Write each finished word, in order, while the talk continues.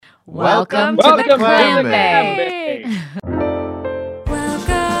Welcome to the Clam Bake.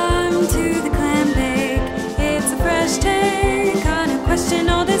 Welcome to the Clam Bake. It's a fresh take on a question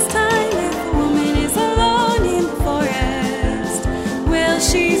all this time. If a woman is alone in the forest, will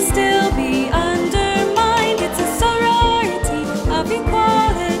she still be undermined? It's a sorority of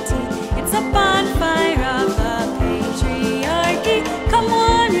equality. It's a bonfire of the patriarchy. Come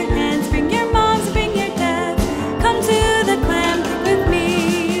on, your hands, bring your moms, bring your dads. Come to the Clam Bake with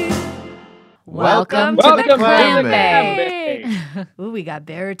me. Welcome to the Clam Bake. Ooh, we got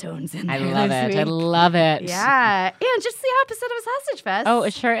baritones in there. I love this it. I week. love it. Yeah. And just the opposite of a sausage fest. Oh,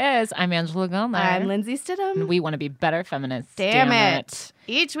 it sure is. I'm Angela Gilmer. I'm Lindsay Stidham. And we want to be better feminists. Damn it.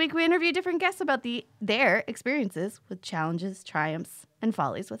 Each week we interview different guests about their experiences with challenges, triumphs, and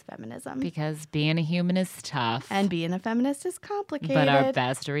follies with feminism. Because being a human is tough. And being a feminist is complicated. But our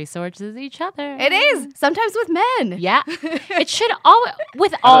best resource is each other. It is. Sometimes with men. Yeah. It should always,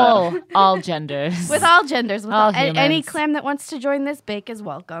 with all genders. With all genders. With All any humans. clam that wants to join this bake is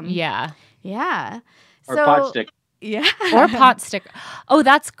welcome. Yeah. Yeah. Or pot stick. Yeah. Or pot sticker. Oh,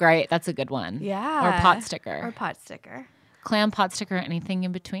 that's great. That's a good one. Yeah. Or pot sticker. Or pot sticker. Clam, pot sticker, anything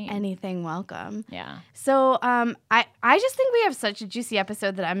in between. Anything welcome. Yeah. So I just think we have such a juicy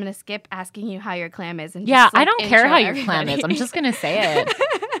episode that I'm going to skip asking you how your clam is. And Yeah, just, I don't care intro how your clam everybody. is. I'm just going to say it.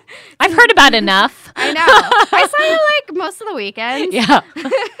 I've heard about enough. I know. I saw you like most of the weekends. Yeah.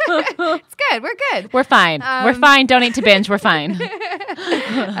 It's good. We're good. We're fine. We're fine. Donate to Binge. We're fine.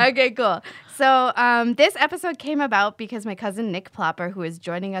 Okay, cool. So this episode came about because my cousin Nick Plopper, who is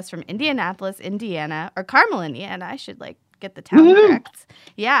joining us from Indianapolis, Indiana, or Carmel, Indiana, I should get the town correct.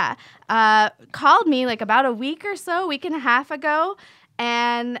 Yeah. Called me like about a week and a half ago,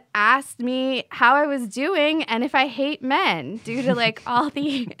 and asked me how I was doing and if I hate men due to like all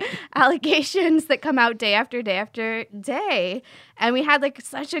the allegations that come out day after day after day. And we had like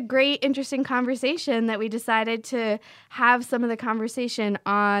such a great, interesting conversation that we decided to have some of the conversation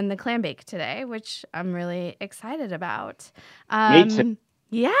on the Clam Bake today, which I'm really excited about. Me too.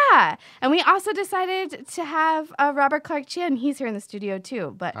 Yeah. And we also decided to have Robert Clark Chin. He's here in the studio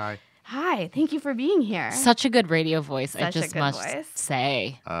too. But Hi. Thank you for being here. Such a good radio voice, I Such a just good must voice.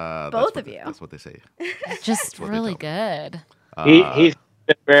 say. Both of you. That's what they say. Just what they really tell good. He's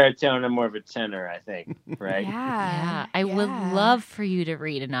a baritone and more of a tenor, I think, right? Yeah. I would love for you to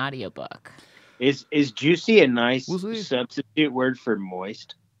read an audiobook. Is juicy a nice We'll see. substitute word for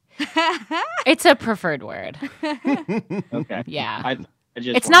moist? It's a preferred word. Okay. Yeah. I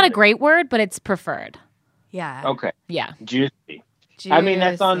just It's not a wondered. great word, but it's preferred. Yeah. Okay. Yeah. Juicy. I mean,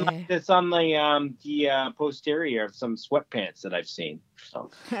 that's on Juicy. the posterior of some sweatpants that I've seen.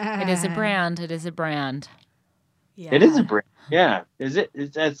 So It is a brand. It is a brand. Yeah. it is a brand. Yeah. Is it?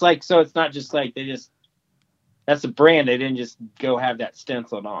 It's like, so it's not just like that's a brand. They didn't just go have that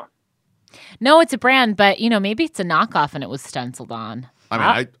stenciled on. No, it's a brand, but maybe it's a knockoff and it was stenciled on.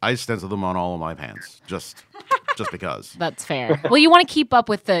 I mean, I stencil them on all of my pants, just because. That's fair. Well, you want to keep up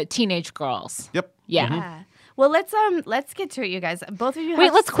with the teenage girls. Yep. Yeah. Yeah. Well, let's get to it, you guys. Both of you. Wait,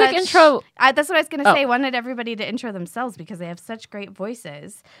 have let's quick intro. That's what I was going to Oh. say. Wanted everybody to intro themselves because they have such great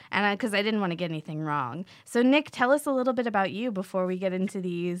voices, and because I didn't want to get anything wrong. So, Nick, tell us a little bit about you before we get into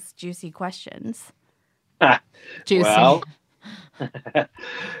these juicy questions. Juicy.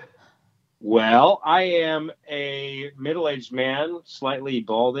 Well, I am a middle-aged man, slightly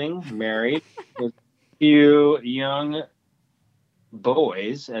balding, married, with a few young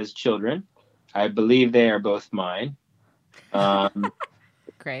boys as children. I believe they are both mine.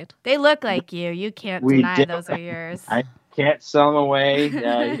 Great. They look like you. You can't We deny did. those are yours. I can't sell them away.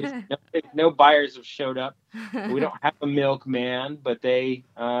 No buyers have showed up. We don't have a milkman, but they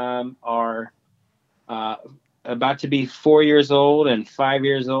are about to be 4 years old and 5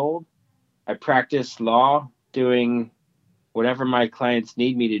 years old. I practice law, doing whatever my clients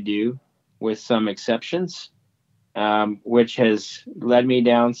need me to do, with some exceptions, which has led me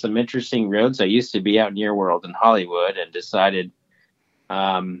down some interesting roads. I used to be out near World in Hollywood and decided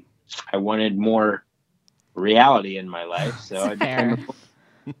I wanted more reality in my life. So I Fair.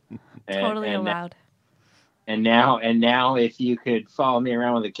 became Totally allowed. And now, if you could follow me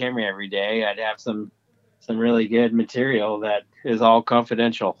around with a camera every day, I'd have some really good material that is all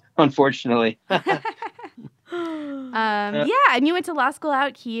confidential, unfortunately. Yeah, and you went to law school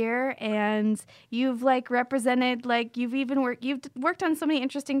out here, and you've represented, you've worked on so many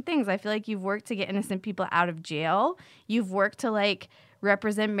interesting things. I feel like you've worked to get innocent people out of jail. You've worked to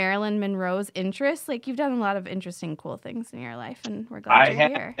represent Marilyn Monroe's interests. You've done a lot of interesting, cool things in your life, and we're glad you're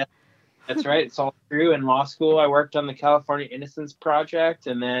here. That's right. It's all true. In law school, I worked on the California Innocence Project,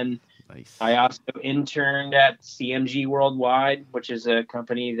 and then Nice. I also interned at CMG Worldwide, which is a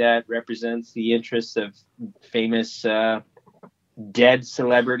company that represents the interests of famous dead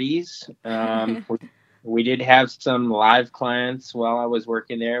celebrities. We did have some live clients while I was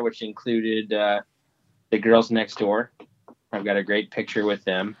working there, which included the Girls Next Door. I've got a great picture with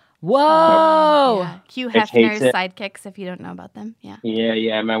them. Whoa! Yeah. Hugh Wife hates Hefner's it. sidekicks, if you don't know about them. Yeah.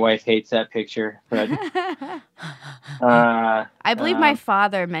 Yeah. My wife hates that picture. But I believe my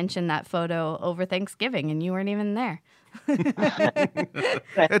father mentioned that photo over Thanksgiving, and you weren't even there.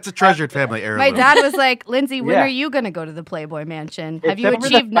 It's a treasured family heirloom. My dad was like, Lindsay, when Yeah. are you going to go to the Playboy Mansion? It's Have you over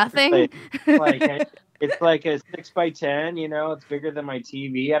the achieved nothing? fireplace. It's like a 6x10. It's bigger than my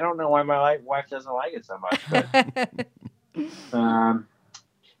TV. I don't know why my wife doesn't like it so much. But,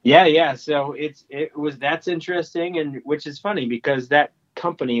 yeah. So that's interesting, and which is funny because that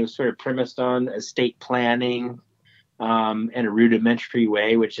company was sort of premised on estate planning in a rudimentary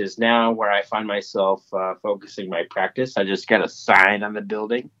way, which is now where I find myself focusing my practice. I just got a sign on the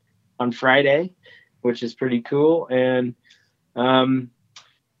building on Friday, which is pretty cool, and I'm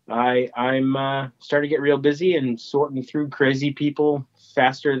starting to get real busy and sorting through crazy people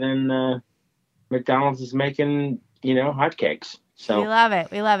faster than McDonald's is making hotcakes. So We love it.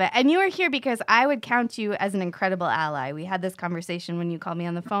 We love it. And you are here because I would count you as an incredible ally. We had this conversation when you called me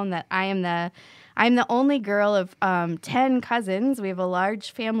on the phone that I'm the only girl of 10 cousins. We have a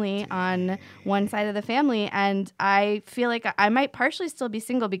large family on one side of the family, and I feel like I might partially still be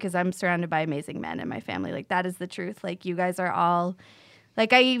single because I'm surrounded by amazing men in my family. Like, that is the truth. Like, you guys are all...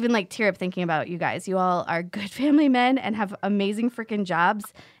 Like, I even, tear up thinking about you guys. You all are good family men and have amazing freaking jobs.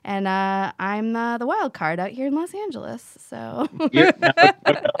 And I'm the wild card out here in Los Angeles. So Liz,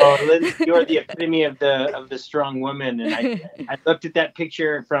 you're the epitome of the strong woman. And I looked at that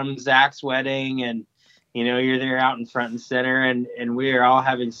picture from Zach's wedding, and you're there out in front and center, and we are all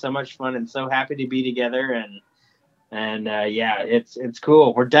having so much fun and so happy to be together. And yeah, it's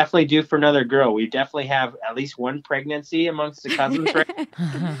cool. We're definitely due for another girl. We definitely have at least one pregnancy amongst the cousins. Right?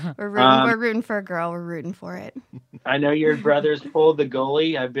 we're rooting for a girl. We're rooting for it. I know your brothers pulled the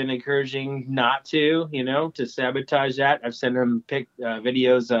goalie. I've been encouraging not to sabotage that. I've sent them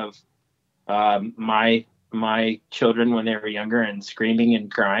videos of my children when they were younger and screaming and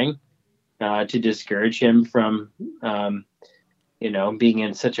crying to discourage him from being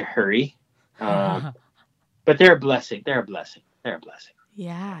in such a hurry. But they're a blessing. They're a blessing.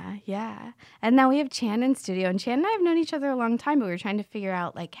 Yeah. And now we have Chan in studio. And Chan and I have known each other a long time, but we were trying to figure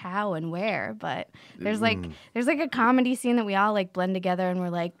out how and where. But there's a comedy scene that we all blend together, and we're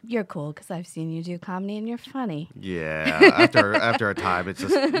like, you're cool because I've seen you do comedy and you're funny. Yeah. After a time, it's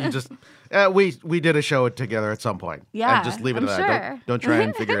just we did a show together at some point. Yeah, And just leave it I'm at that. sure. Don't try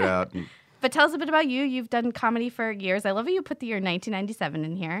and figure it out. But tell us a bit about you. You've done comedy for years. I love that you put the year 1997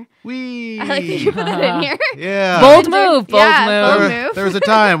 in here. I like that you put that in here. Yeah. Bold move. Bold move. There was a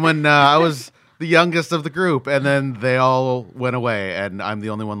time when I was the youngest of the group, and then they all went away, and I'm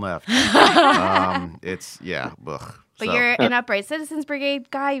the only one left. Ugh. But you're an Upright Citizens Brigade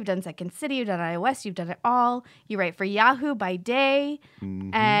guy. You've done Second City. You've done iOS. You've done it all. You write for Yahoo by day.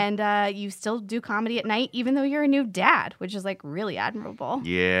 Mm-hmm. And you still do comedy at night, even though you're a new dad, which is really admirable.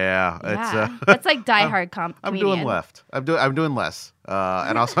 Yeah. That's like diehard comedian. I'm doing left. I'm doing less.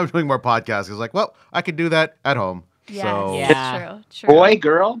 And also I'm doing more podcasts. It's I could do that at home. Yes. So, Yeah. True. Boy,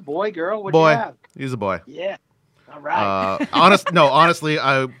 girl, what'd you boy. have? He's a boy. Yeah. All right. Honestly,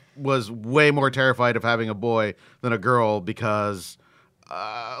 I was way more terrified of having a boy than a girl because,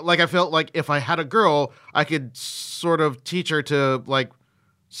 I felt like if I had a girl, I could sort of teach her to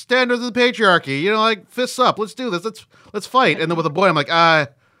stand under the patriarchy. Fists up. Let's do this. Let's fight. And then with a boy, I'm like, I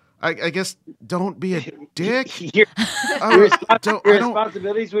guess don't be a dick. Your don't-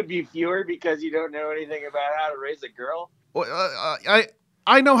 responsibilities would be fewer because you don't know anything about how to raise a girl.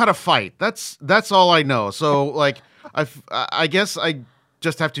 I know how to fight. That's all I know. So I guess I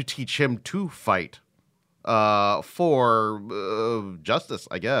just have to teach him to fight for justice.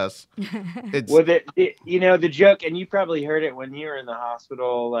 I guess. It's The joke, and you probably heard it when you were in the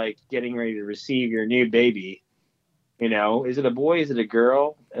hospital, getting ready to receive your new baby. Is it a boy? Is it a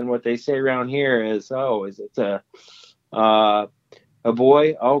girl? And what they say around here is it a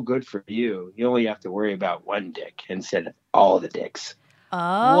boy? Oh, good for you. You only have to worry about one dick instead of all the dicks. Oh.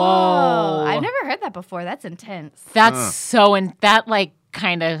 Whoa. I've never heard that before. That's intense. That's that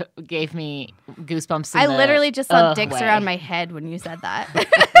kind of gave me goosebumps. I literally just saw dicks way. around my head when you said that.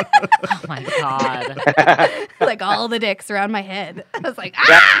 Oh my God. All the dicks around my head. I was like,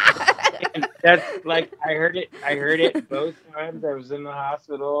 ah! That's I heard it both times I was in the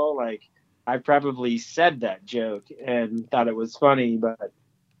hospital. I probably said that joke and thought it was funny, but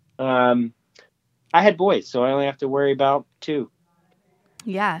I had boys, so I only have to worry about 2.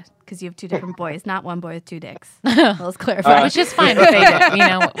 Yeah, because you have 2 different boys, not one boy with 2 dicks. Let's clarify. Which is fine if they do. You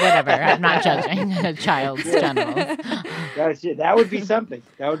know, whatever. I'm not judging a child's genitals. That would be something.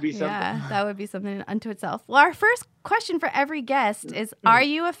 That would be something. Yeah, that would be something unto itself. Well, our first question for every guest is, are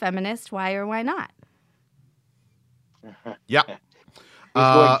you a feminist? Why or why not? Yeah.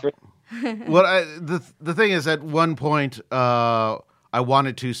 Who's going The thing is, at one point, I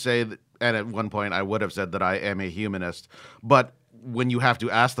wanted to say that, and at one point I would have said that I am a humanist. But when you have to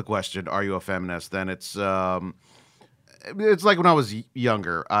ask the question, "Are you a feminist?" then it's like when I was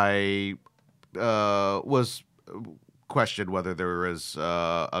younger, I was questioned whether there is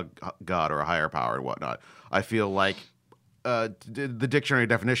a God or a higher power and whatnot. I feel like the dictionary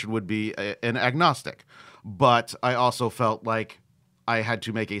definition would be an agnostic, but I also felt like I had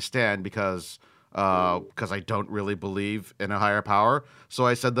to make a stand because I don't really believe in a higher power. So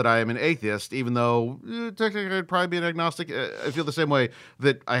I said that I am an atheist, even though technically I'd probably be an agnostic. I feel the same way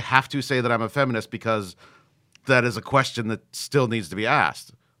that I have to say that I'm a feminist because that is a question that still needs to be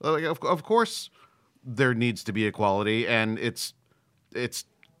asked. Like, of course, there needs to be equality, and it's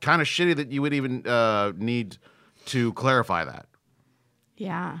kind of shitty that you would even need to clarify that.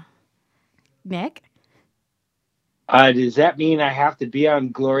 Yeah. Nick? Does that mean I have to be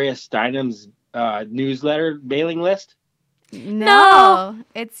on Gloria Steinem's newsletter mailing list? No,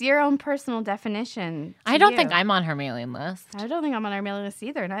 it's your own personal definition. I don't think I'm on her mailing list. I don't think I'm on our mailing list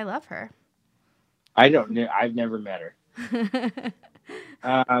either, and I love her. I don't know. I've never met her.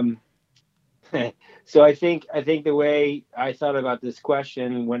 So I think the way I thought about this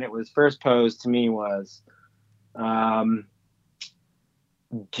question when it was first posed to me was, can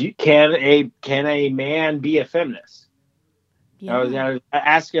a man be a feminist? Yeah. I was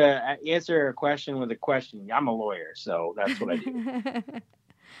answer a question with a question. I'm a lawyer, so that's what I do.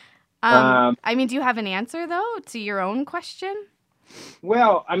 I mean, do you have an answer though to your own question?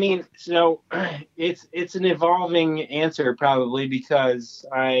 Well, I mean, so it's an evolving answer probably because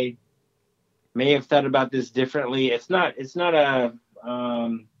I may have thought about this differently. It's not a.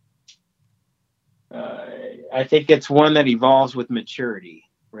 I think it's one that evolves with maturity,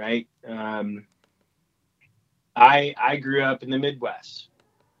 right? I grew up in the Midwest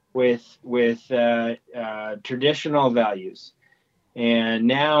with traditional values, and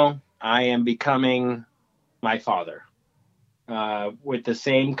now I am becoming my father with the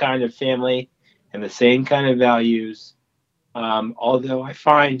same kind of family and the same kind of values. Although I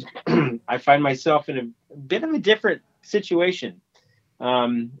find myself in a bit of a different situation,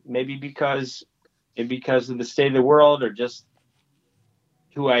 maybe because of the state of the world or just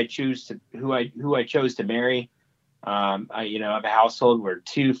who I chose to marry. I have a household where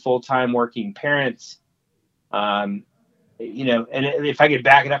 2 full-time working parents. And if I could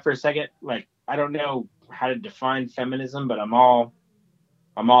back it up for a second, like I don't know how to define feminism, but I'm all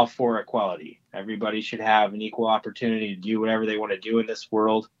for equality. Everybody should have an equal opportunity to do whatever they want to do in this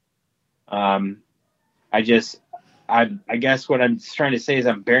world. I guess what I'm trying to say is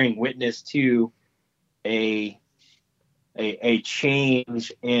I'm bearing witness to a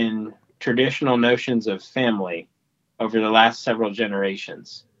change in traditional notions of family over the last several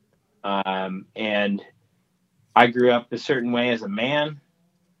generations. And I grew up a certain way as a man,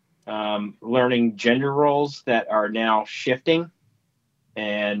 learning gender roles that are now shifting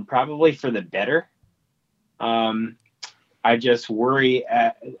and probably for the better. I just worry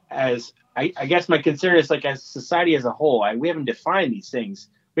I guess my concern is like as society as a whole, we haven't defined these things.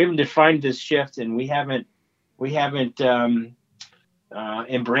 We haven't defined this shift, and we haven't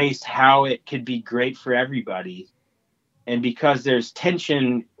embraced how it could be great for everybody. And because there's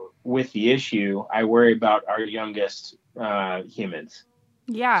tension with the issue, I worry about our youngest humans.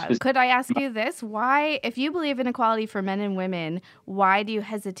 Yeah. Could I ask you this? Why, if you believe in equality for men and women, why do you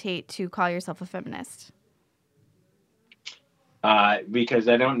hesitate to call yourself a feminist? Because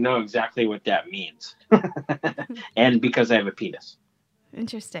I don't know exactly what that means. And because I have a penis.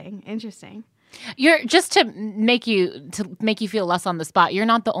 Interesting. You're just to make you feel less on the spot. You're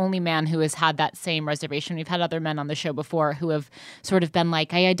not the only man who has had that same reservation. We've had other men on the show before who have sort of been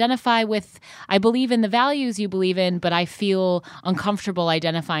like, I believe in the values you believe in, but I feel uncomfortable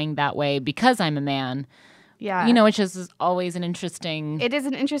identifying that way because I'm a man. Yeah. Which is always an interesting. It is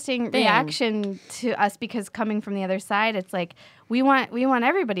an interesting reaction to us because coming from the other side, it's like we want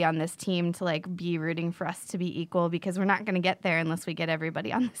everybody on this team to like be rooting for us to be equal because we're not going to get there unless we get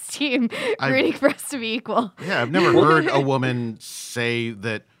everybody on this team rooting for us to be equal. Yeah, I've never heard a woman say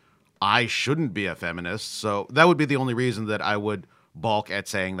that I shouldn't be a feminist. So that would be the only reason that I would balk at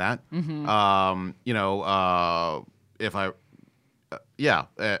saying that. Mm-hmm. If I. yeah.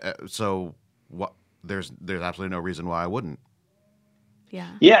 So what? There's absolutely no reason why I wouldn't.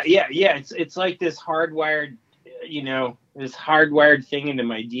 Yeah. Yeah. It's like this hardwired, this hardwired thing into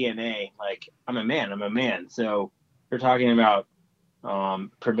my DNA. Like I'm a man. So we're talking about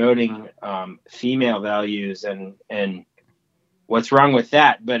promoting female values and what's wrong with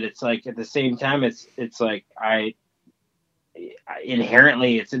that. But it's like at the same time, it's like I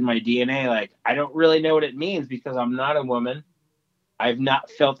inherently it's in my DNA. Like I don't really know what it means because I'm not a woman. I've not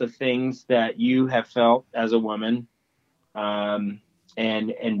felt the things that you have felt as a woman. And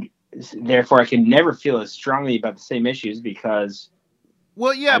therefore I can never feel as strongly about the same issues because.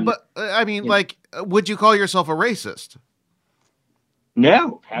 Well, yeah, but I mean, like, would you call yourself a racist?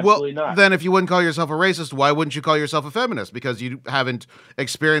 No, absolutely well, not. Then if you wouldn't call yourself a racist, why wouldn't you call yourself a feminist? Because you haven't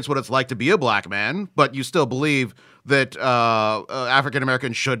experienced what it's like to be a black man, but you still believe that African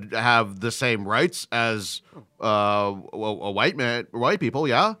Americans should have the same rights as white people,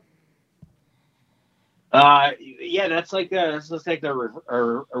 yeah? Yeah, that's like a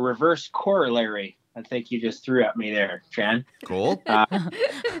reverse corollary. I think you just threw at me there, Chan. Cool.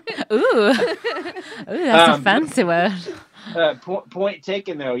 Ooh, that's a fancy word. Point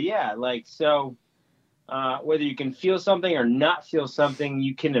taken, though. Yeah, like so. Whether you can feel something or not feel something,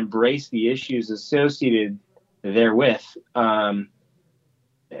 you can embrace the issues associated therewith. But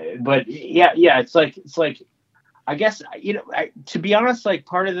yeah, it's like. I guess, to be honest, like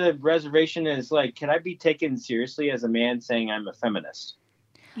part of the reservation is like, can I be taken seriously as a man saying I'm a feminist?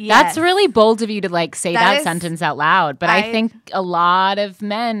 Yes. That's really bold of you to like say that is- sentence out loud, but I think a lot of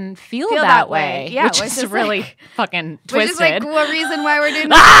men feel that way, Yeah, which is really fucking twisted. Which is like one reason why we're doing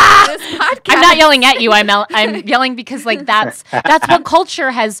this podcast. I'm not yelling at you. I'm yelling because like that's what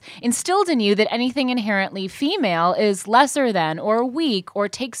culture has instilled in you, that anything inherently female is lesser than or weak or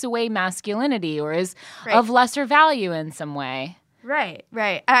takes away masculinity or is of lesser value in some way. Right.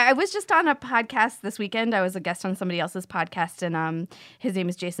 I was just on a podcast this weekend. I was a guest on somebody else's podcast, and his name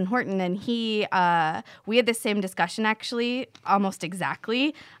is Jason Horton, and we had the same discussion actually, almost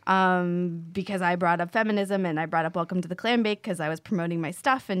exactly, because I brought up feminism and I brought up Welcome to the Clam Bake because I was promoting my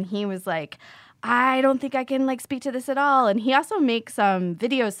stuff, and he was like, I don't think I can like speak to this at all. And he also makes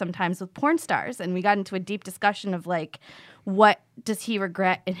videos sometimes with porn stars, and we got into a deep discussion of like, what does he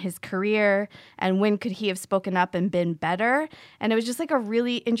regret in his career and when could he have spoken up and been better? And it was just like a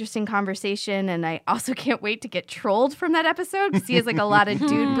really interesting conversation. And I also can't wait to get trolled from that episode because he has like a lot of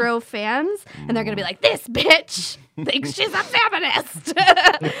dude bro fans, and they're going to be like, this bitch thinks she's a feminist.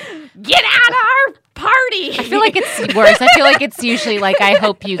 Get out of our party. I feel like it's worse. I feel like it's usually like, I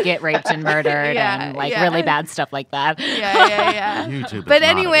hope you get raped and murdered and like really bad stuff like that. Yeah. YouTube But is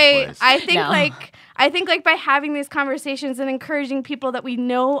not a good anyway, place. I think like by having these conversations and encouraging people that we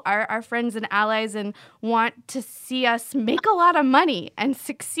know are our friends and allies and want to see us make a lot of money and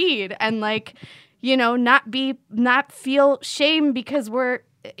succeed and like, not feel shame because we're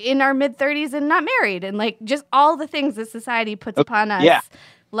in our mid 30s and not married and like just all the things that society puts upon us. Yeah.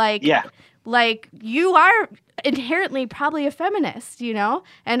 Like you are inherently probably a feminist,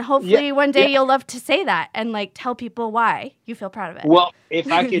 and hopefully one day you'll love to say that and like tell people why you feel proud of it. Well,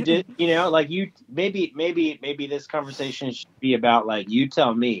 if I could just, like you, maybe this conversation should be about like, you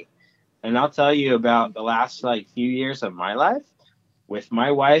tell me, and I'll tell you about the last like few years of my life with my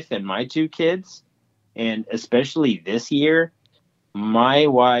wife and my 2 kids. And especially this year, my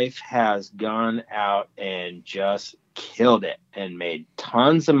wife has gone out and just killed it and made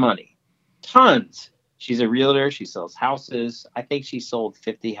tons of money. Tons. She's a realtor. She sells houses. I think she sold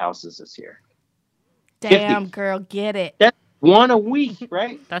 50 houses this year. Damn, 50. girl, get it. That's one a week,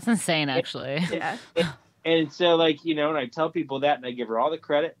 right? That's insane, actually. Yeah. And so, like, and I tell people that, and I give her all the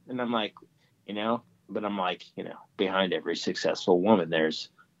credit, and I'm like, but I'm like, behind every successful woman, there's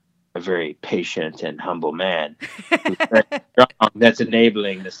a very patient and humble man who's very strong that's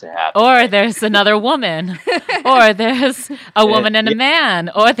enabling this to happen. Or there's another woman. Or there's a woman and a man.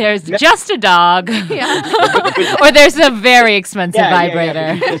 Or there's just a dog. Or there's a very expensive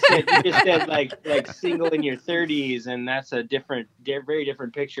vibrator. You just said like single in your 30s, and that's a very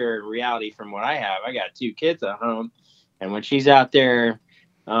different picture of reality from what I have. I got 2 kids at home, and when she's out there,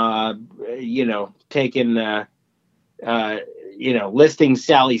 taking listing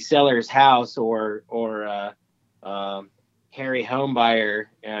Sally Seller's house or Harry Homebuyer,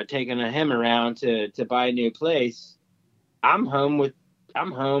 taking him around to buy a new place, I'm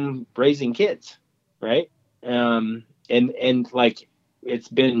home raising kids, right? And like it's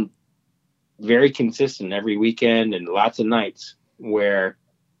been very consistent every weekend and lots of nights where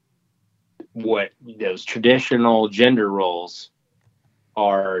what those traditional gender roles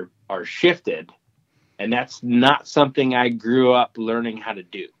are shifted. And that's not something I grew up learning how to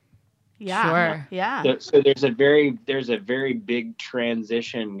do. Yeah. Sure. Yeah. So there's a very big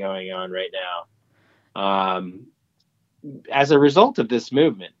transition going on right now, as a result of this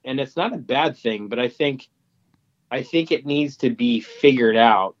movement. And it's not a bad thing, but I think it needs to be figured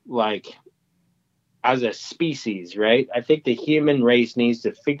out, like, as a species, right? I think the human race needs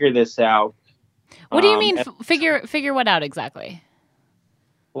to figure this out. What do you mean figure what out exactly?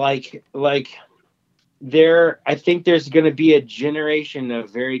 Like I think there's going to be a generation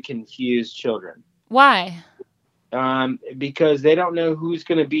of very confused children. Why? Because they don't know who's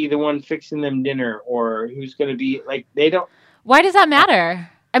going to be the one fixing them dinner, or who's going to be, like, they don't. Why does that matter?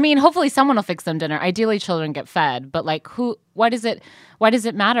 I mean, hopefully someone will fix them dinner. Ideally, children get fed, but like, why does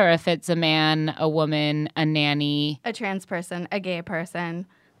it matter if it's a man, a woman, a nanny, A trans person, a gay person.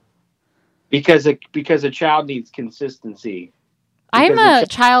 Because a child needs consistency. I'm Because a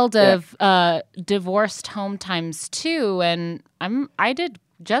child of divorced home times 2, and I did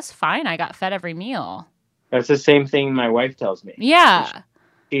just fine. I got fed every meal. That's the same thing my wife tells me. Yeah.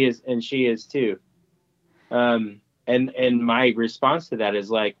 She is too. And my response to that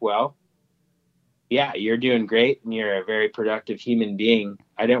is like, well, yeah, you're doing great and you're a very productive human being.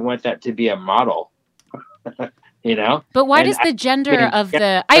 I don't want that to be a model. You know? But why And does the gender of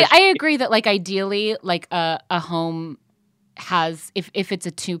the I agree that, like, ideally, like a home has, if it's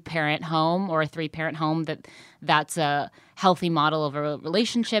a 2-parent home or a 3-parent home, that's a healthy model of a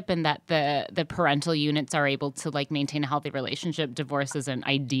relationship, and that the parental units are able to, like, maintain a healthy relationship. Divorce isn't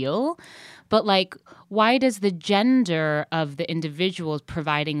ideal. But, like, why does the gender of the individuals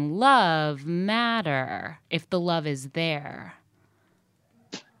providing love matter if the love is there?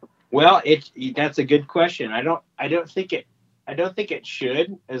 Well, that's a good question. I don't think it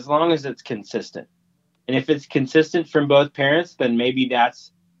should, as long as it's consistent. And if it's consistent from both parents, then maybe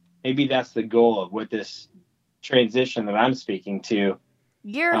that's the goal of what this transition that I'm speaking to.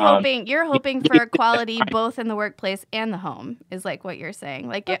 You're hoping for equality both in the workplace and the home, is like what you're saying.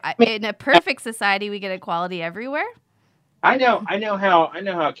 Like, in a perfect society, we get equality everywhere. I know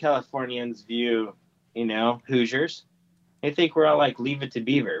how Californians view, Hoosiers. They think we're all like Leave It to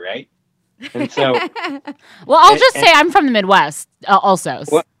Beaver, right? And so, well, I'll just say I'm from the Midwest, also.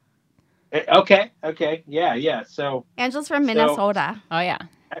 Well, okay, yeah. So Angela's from Minnesota. Oh yeah.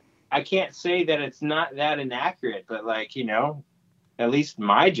 I can't say that it's not that inaccurate, but, like, at least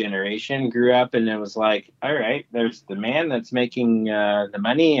my generation grew up and it was like, all right, there's the man that's making the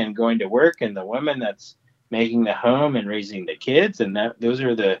money and going to work, and the woman that's making the home and raising the kids, and those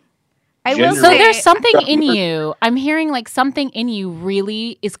are the. So there's something in you. I'm hearing like something in you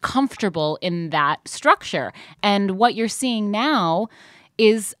really is comfortable in that structure, and what you're seeing now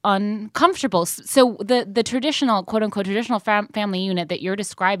is uncomfortable. So the traditional, quote unquote, traditional family unit that you're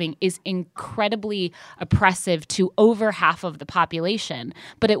describing is incredibly oppressive to over half of the population.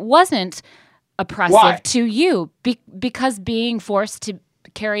 But it wasn't oppressive to you because being forced to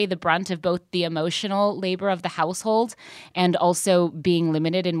carry the brunt of both the emotional labor of the household and also being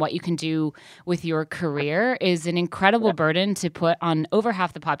limited in what you can do with your career is an incredible burden to put on over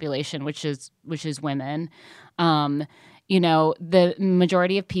half the population, which is women. The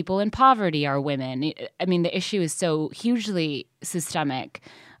majority of people in poverty are women. I mean, the issue is so hugely systemic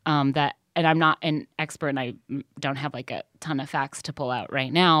that, and I'm not an expert and I don't have like a ton of facts to pull out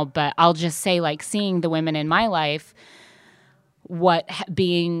right now, but I'll just say, like, seeing the women in my life, what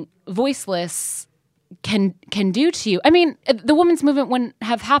being voiceless can do to you. I mean, the women's movement wouldn't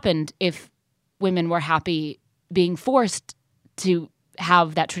have happened if women were happy being forced to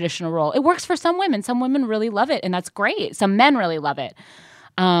have that traditional role. It works for some women. Some women really love it, and that's great. Some men really love it.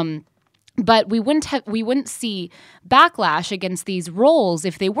 But we wouldn't see backlash against these roles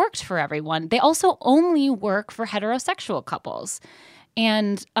if they worked for everyone. They also only work for heterosexual couples.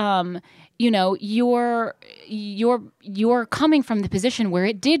 And you're coming from the position where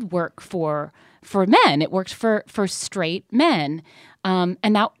it did work for men. It worked for straight men. And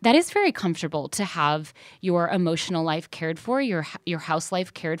that is very comfortable to have your emotional life cared for, your house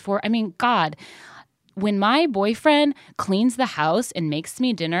life cared for. I mean, God, when my boyfriend cleans the house and makes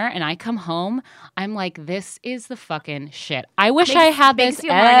me dinner and I come home, I'm like, this is the fucking shit. I wish I had this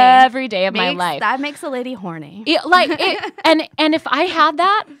every day of my life. That makes a lady horny. And if I had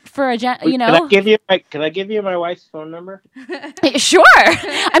that for a Can I give you my wife's phone number? Sure.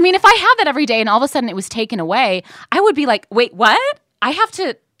 I mean, if I had that every day and all of a sudden it was taken away, I would be like, wait, what? I have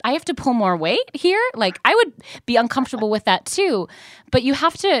to pull more weight here. Like, I would be uncomfortable with that too. But you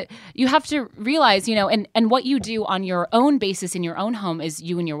have to realize, and what you do on your own basis in your own home is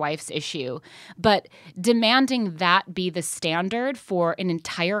you and your wife's issue. But demanding that be the standard for an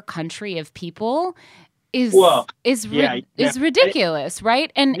entire country of people is Well, is yeah, is yeah. ridiculous,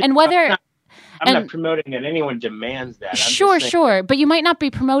 right? And whether I'm and not promoting that anyone demands that. I'm just sure, saying- sure, but you might not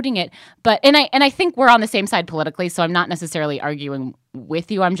be promoting it. But I think we're on the same side politically, so I'm not necessarily arguing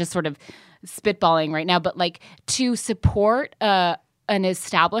with you. I'm just sort of spitballing right now. But like to support an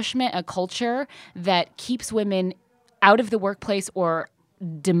establishment, a culture that keeps women out of the workplace or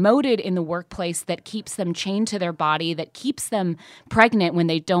demoted in the workplace, that keeps them chained to their body, that keeps them pregnant when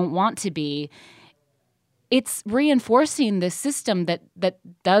they don't want to be. It's reinforcing this system that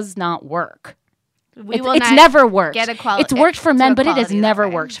does not work. It's never worked. It's worked for men, but it has never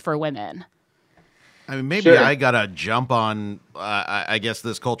worked for women. I mean, maybe Sure. I gotta jump on, I guess,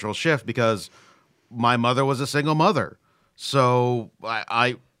 this cultural shift because my mother was a single mother. So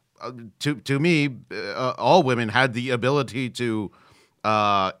to me, all women had the ability to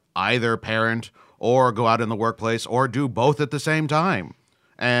either parent or go out in the workplace or do both at the same time.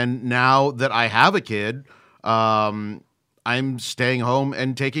 And now that I have a kid, I'm staying home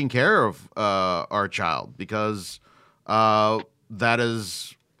and taking care of our child because that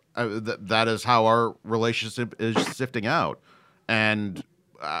is how our relationship is sifting out, and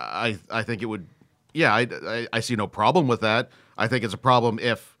I think it would. Yeah, I see no problem with that. I think it's a problem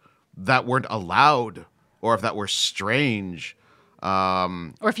if that weren't allowed or if that were strange.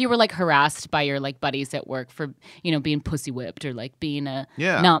 Or if you were like harassed by your like buddies at work for, being pussy whipped or like being a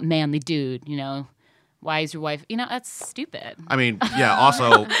not manly dude, Why is your wife? That's stupid. I mean, yeah.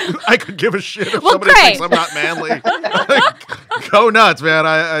 Also, I could give a shit if Well, somebody great. thinks I'm not manly. Like, go nuts, man.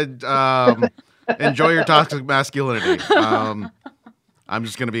 I enjoy your toxic masculinity. I'm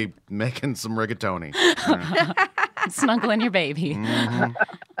just gonna be making some rigatoni. Snuggling your baby. Mm-hmm.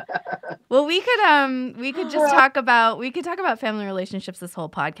 Well, we could just talk about family relationships this whole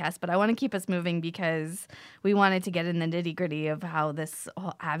podcast, but I want to keep us moving because we wanted to get in the nitty-gritty of how this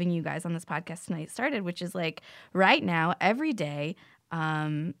having you guys on this podcast tonight started, which is like right now, every day,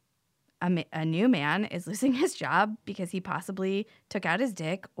 a new man is losing his job because he possibly took out his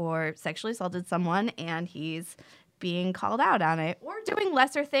dick or sexually assaulted someone, and he's being called out on it, or doing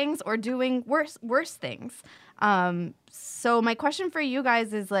lesser things, or doing worse things. So my question for you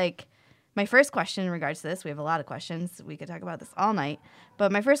guys is like, my first question in regards to this, we have a lot of questions. We could talk about this all night.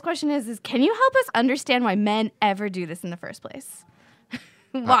 But my first question is can you help us understand why men ever do this in the first place?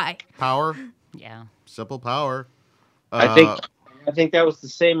 Why? Power, Yeah. simple power. I think that was the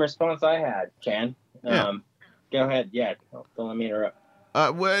same response I had, Ken. Yeah. Go ahead. Yeah. Don't let me interrupt.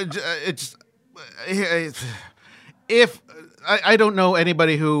 Well, it's if I don't know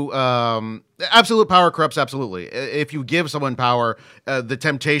anybody who absolute power corrupts absolutely. If you give someone power, the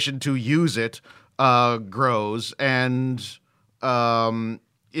temptation to use it grows, and I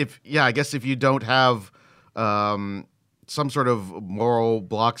guess if you don't have some sort of moral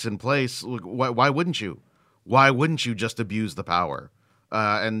blocks in place, why wouldn't you? Why wouldn't you just abuse the power?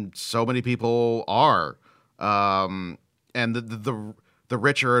 And so many people are, and the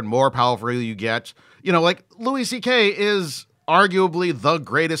richer and more powerful you get, like Louis C.K. is arguably the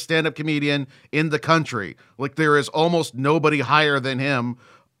greatest stand-up comedian in the country. Like there is almost nobody higher than him.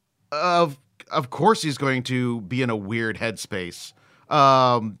 Of course he's going to be in a weird headspace.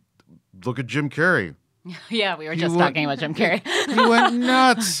 Look at Jim Carrey. Yeah, we were just talking about Jim Carrey. He went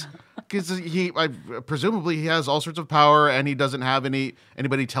nuts because presumably he has all sorts of power and he doesn't have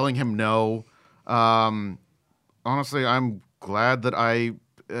anybody telling him no. Honestly, I'm glad that I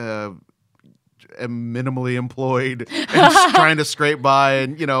am minimally employed and just trying to scrape by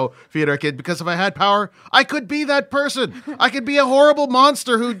and feed our kid, because if I had power, I could be that person. I could be a horrible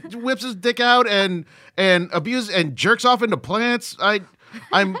monster who whips his dick out and abuses and jerks off into plants.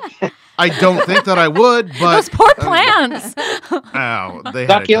 I don't think that I would, but Those poor plants. They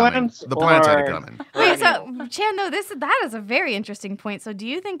had it coming. Succulents The plants had it or- coming. Wait, so Chan, though, that is a very interesting point. So do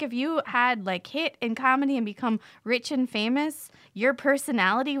you think if you had like hit in comedy and become rich and famous, your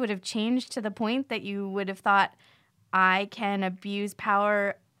personality would have changed to the point that you would have thought, I can abuse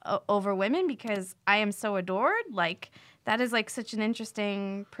power over women because I am so adored? Like, that is like such an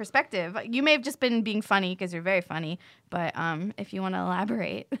interesting perspective. You may have just been being funny because you're very funny, but if you want to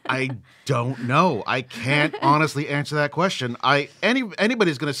elaborate. I don't know. I can't honestly answer that question.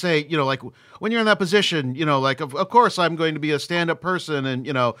 Anybody's going to say, like when you're in that position, like of course I'm going to be a stand-up person, and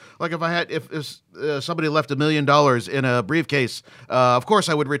like if somebody left $1 million in a briefcase, of course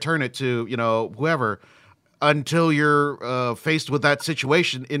I would return it to whoever. Until you're faced with that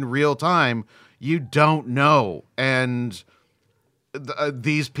situation in real time, you don't know. And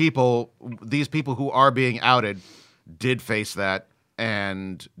these people who are being outed did face that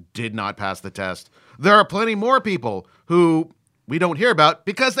and did not pass the test. There are plenty more people who we don't hear about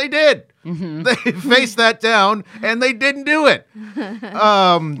because they did. They faced that down and they didn't do it.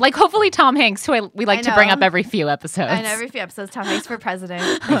 Like hopefully Tom Hanks, who we like I to bring know. up every few episodes. I know every few episodes, Tom Hanks for president.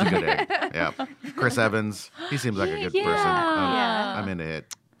 He's a good egg. Yeah. Chris Evans, he seems like a good person. Yeah. I'm into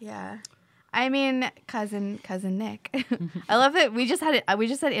it. Yeah. I mean, cousin Nick. I love that we just had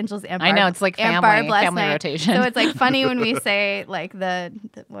Angel's Amp I know, Barb- it's like Amp family- Barb last family night. rotation. So it's like funny when we say like the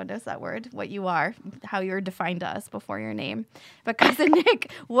what is that word? What you are, how you're defined to us before your name. But cousin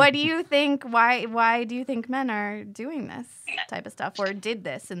Nick, what do you think? Why do you think men are doing this type of stuff or did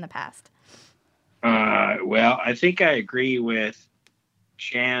this in the past? Well, I think I agree with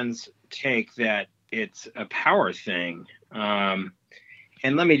Chan's take that it's a power thing.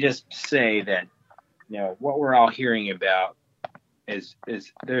 And let me just say that, what we're all hearing about is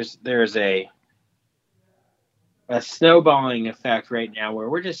there's a snowballing effect right now where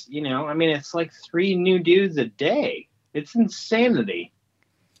we're just, it's like 3 new dudes a day. It's insanity.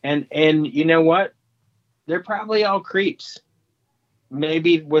 And you know what? They're probably all creeps,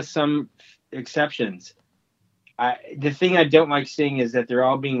 maybe with some exceptions. The thing I don't like seeing is that they're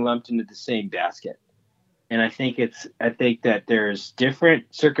all being lumped into the same basket. And I think that there's different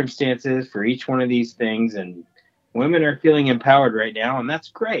circumstances for each one of these things, and women are feeling empowered right now, and that's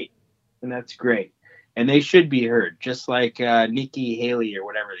great. And they should be heard, just like Nikki Haley or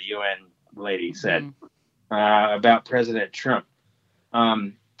whatever the UN lady said about President Trump.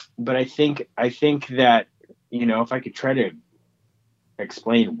 But I think that, if I could try to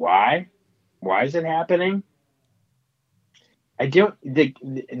explain why is it happening?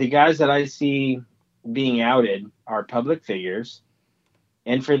 The guys that I see being outed are public figures,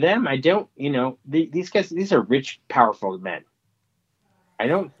 and for them, these guys, these are rich, powerful men. I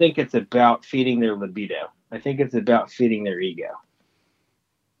don't think it's about feeding their libido. I think it's about feeding their ego,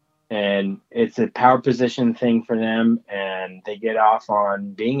 and it's a power position thing for them, and they get off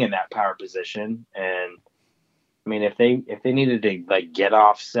on being in that power position. And I mean, if they needed to like get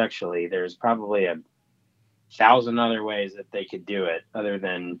off sexually, there's probably 1,000 other ways that they could do it other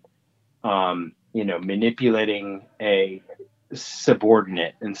than manipulating a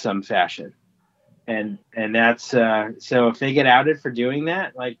subordinate in some fashion. And that's so if they get outed for doing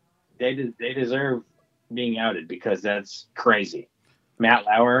that, like they deserve being outed, because that's crazy. Matt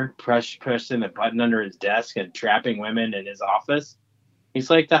Lauer pressing a button under his desk and trapping women in his office. He's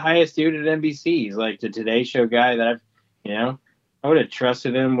like the highest dude at NBC. He's like the Today Show guy that I would have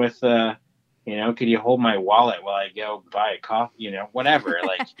trusted him with could you hold my wallet while I go buy a coffee, whatever.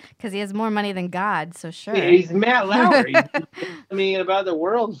 Like, Because he has more money than God, so sure. he's Matt Lauer. He's been telling me about the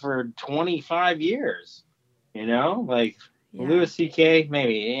world for 25 years, like Yeah. Louis C.K.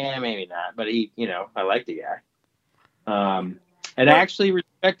 maybe not, but he, I like the guy. And I actually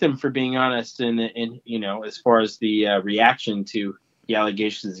respect him for being honest in as far as the reaction to the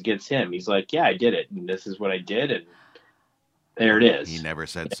allegations against him. He's like, yeah, I did it, and this is what I did, and there it is. He never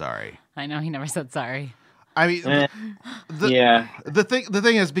said sorry. I know, he never said sorry. I mean, Yeah. the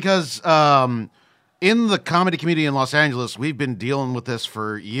thing is, because in the comedy community in Los Angeles, we've been dealing with this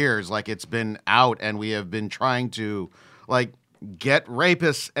for years. Like, it's been out, and we have been trying to like get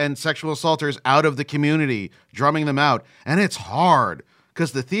rapists and sexual assaulters out of the community, drumming them out, and it's hard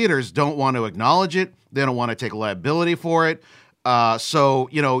because the theaters don't want to acknowledge it. They don't want to take liability for it. So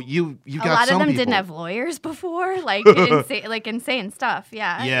you got a lot some of them people. didn't have lawyers before, insane stuff.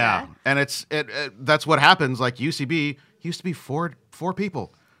 Yeah. Yeah, and that's what happens. Like UCB used to be four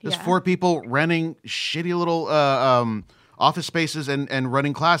people. There's Yeah. 4 people renting shitty little office spaces and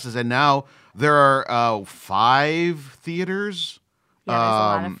running classes, and now there are 5 theaters. Yeah, there's a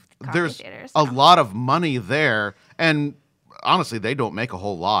lot of comedy There's theaters. a lot of money there, and honestly, they don't make a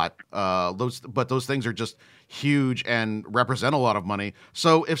whole lot. But those things are just huge and represent a lot of money.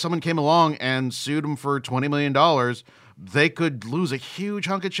 So if someone came along and sued them for $20 million, they could lose a huge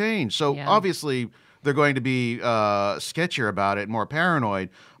hunk of change. So Yeah. obviously they're going to be sketchier about it, more paranoid.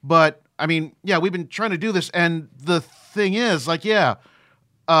 But I mean, yeah, we've been trying to do this, and the thing is, like, Matt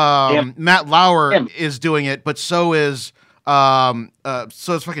Lauer is doing it, but so is it's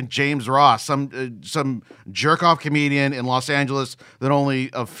fucking James Ross, some jerk off comedian in Los Angeles that only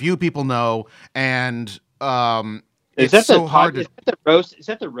a few people know, and Is it's that so hard to. Is that the roast? Is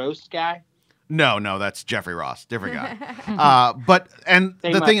that the roast guy? No, that's Jeffrey Ross, different guy. But Same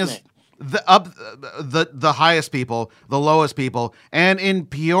the thing last is, the highest people, the lowest people, and in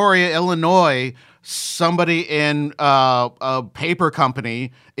Peoria, Illinois, somebody in a paper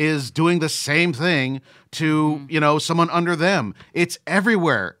company is doing the same thing to someone under them. It's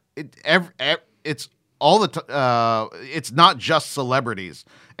everywhere. It's all the. It's not just celebrities,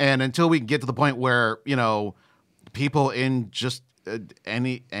 and until we get to the point where people in just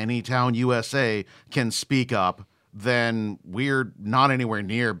any town USA can speak up, then we're not anywhere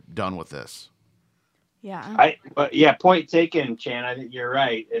near done with this. Yeah. But yeah, point taken, Chan. I think you're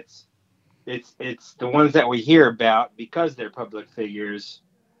right. It's the ones that we hear about because they're public figures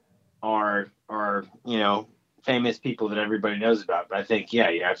are famous people that everybody knows about. But I think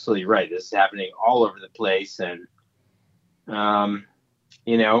you're absolutely right. This is happening all over the place, and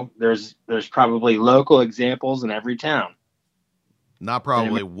there's probably local examples in every town. Not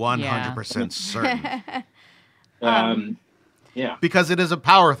probably 100% certain. Yeah, because it is a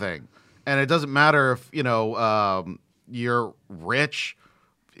power thing, and it doesn't matter if you're rich.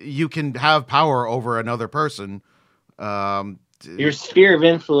 You can have power over another person. Your sphere of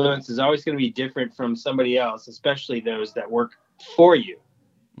influence is always going to be different from somebody else, especially those that work for you.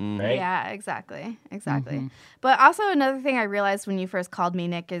 Right? Yeah, exactly. Mm-hmm. But also another thing I realized when you first called me,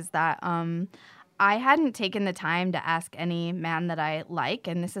 Nick, is that I hadn't taken the time to ask any man that I like,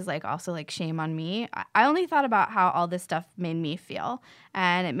 and this is also shame on me. I only thought about how all this stuff made me feel,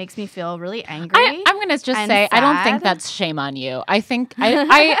 and it makes me feel really angry. I'm gonna just say I don't think that's shame on you. I think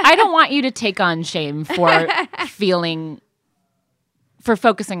I don't want you to take on shame for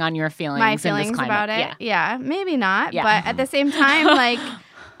focusing on your feelings. My in feelings this climate. about it. Yeah, maybe not. Yeah. But at the same time,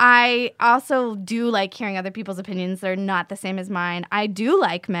 I also do like hearing other people's opinions. They're not the same as mine. I do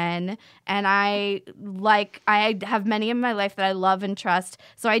like men, and I have many in my life that I love and trust.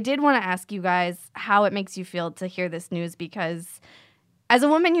 So I did want to ask you guys how it makes you feel to hear this news, because as a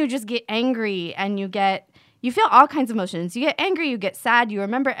woman, you just get angry and you feel all kinds of emotions. You get angry, you get sad. You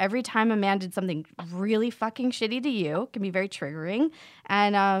remember every time a man did something really fucking shitty to you. It can be very triggering.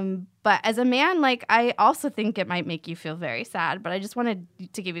 And but as a man, I also think it might make you feel very sad. But I just wanted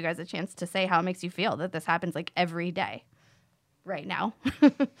to give you guys a chance to say how it makes you feel that this happens every day right now.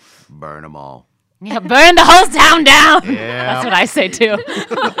 Burn them all. Yeah, burn the whole town down. Yeah. That's what I say too.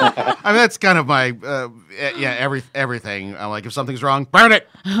 I mean, that's kind of my everything. I'm like, if something's wrong, burn it,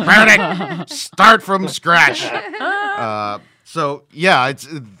 start from scratch. So yeah,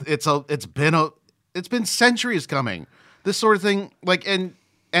 it's been centuries coming. This sort of thing,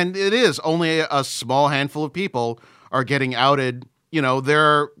 and it is only a small handful of people are getting outed. There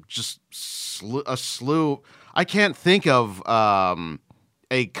are just a slew. I can't think of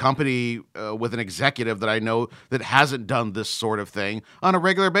a company with an executive that I know that hasn't done this sort of thing on a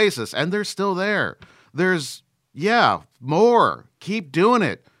regular basis, and they're still there. There's more. Keep doing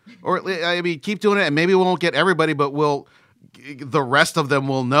it, or keep doing it, and maybe we won't get everybody, but the rest of them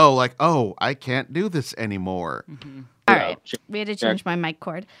will know, oh, I can't do this anymore. Mm-hmm. All right. We had to change my mic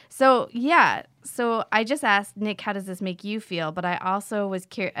cord. So, So I just asked, Nick, how does this make you feel? But I also was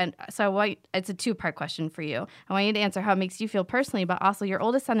curious. And so it's a two-part question for you. I want you to answer how it makes you feel personally, but also your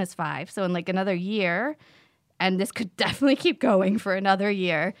oldest son is 5. So in another year, and this could definitely keep going for another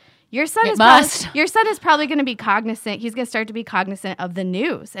year, your son is probably going to be cognizant. He's going to start to be cognizant of the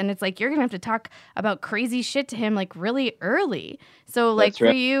news. And it's you're going to have to talk about crazy shit to him really early. So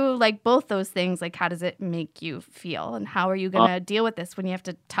for you, both those things, how does it make you feel? And how are you going to deal with this when you have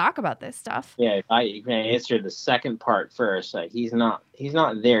to talk about this stuff? Yeah, if I can answer the second part first. He's not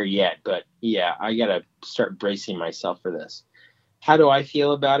there yet, but yeah, I got to start bracing myself for this. How do I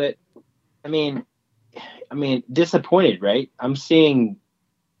feel about it? I mean, disappointed, right? I'm seeing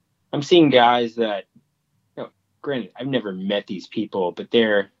guys that, granted, I've never met these people, but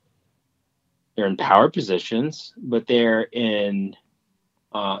they're in power positions, but they're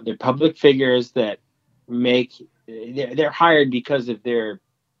public figures that they're hired because of their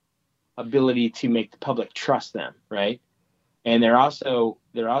ability to make the public trust them, right? And they're also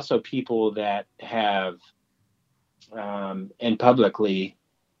people that have and publicly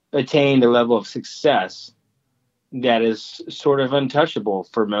attained a level of success that is sort of untouchable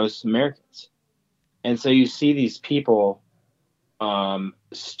for most Americans. And so you see these people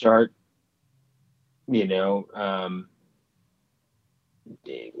start, they're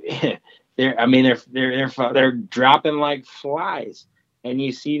dropping like flies, and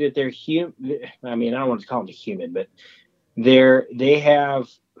you see that they're human. I mean, I don't want to call them human, but they have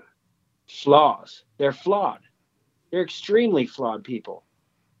flaws. They're flawed. They're extremely flawed people.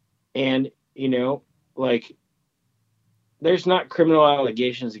 And, there's not criminal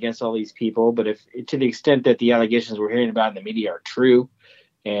allegations against all these people, but if to the extent that the allegations we're hearing about in the media are true,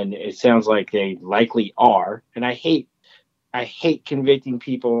 and it sounds like they likely are, and I hate convicting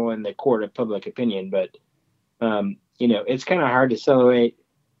people in the court of public opinion, but it's kind of hard to celebrate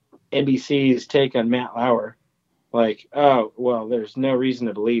NBC's take on Matt Lauer, oh well, there's no reason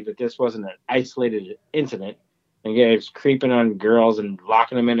to believe that this wasn't an isolated incident, and guys creeping on girls and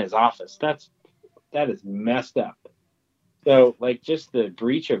locking them in his office. is messed up. So, like, just the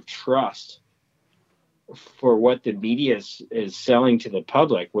breach of trust for what the media is selling to the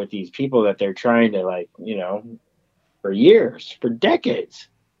public with these people that they're trying to, like, for years, for decades,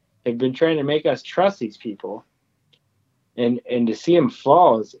 they've been trying to make us trust these people, and to see them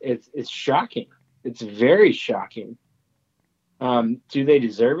fall it's shocking. It's very shocking. Do they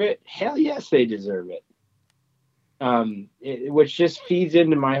deserve it? Hell yes, they deserve it. Which just feeds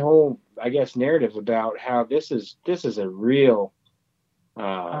into my whole, I guess, narrative about how this is a real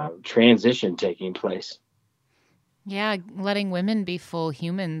transition taking place. Yeah, letting women be full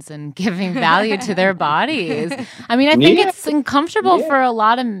humans and giving value to their bodies. I mean, I think it's uncomfortable for a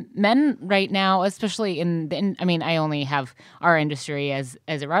lot of men right now, especially I mean, I only have our industry as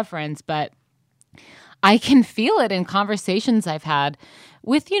a reference, but I can feel it in conversations I've had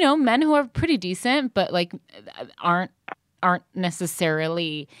with, men who are pretty decent, but like aren't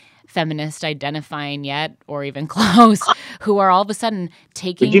necessarily feminist identifying yet, or even close, who are all of a sudden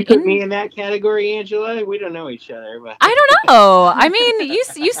taking. Would you put me in that category, Angela? We don't know each other, but I don't know. I mean,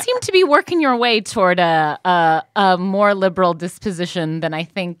 you seem to be working your way toward a more liberal disposition than I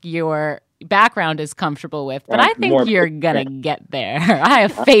think your background is comfortable with. But I think you're gonna get there. I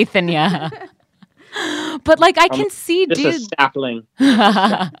have faith in you. But like I can see, just dude. A sapling.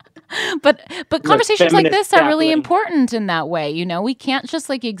 But conversations like this are really sapling. important in that way. We can't just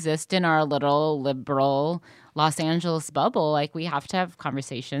like exist in our little liberal Los Angeles bubble. Like we have to have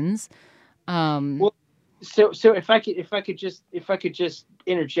conversations. Well, so if I could just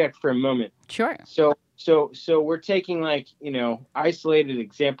interject for a moment. Sure. So we're taking like, isolated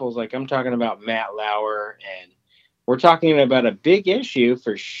examples. Like I'm talking about Matt Lauer, and we're talking about a big issue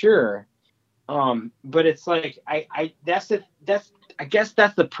for sure. But it's like I guess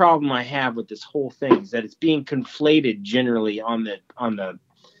that's the problem I have with this whole thing, is that it's being conflated generally on the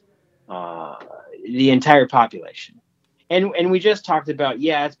entire population. And we just talked about,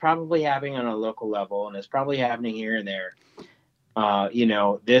 it's probably happening on a local level, and it's probably happening here and there.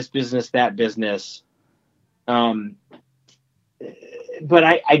 This business, that business. But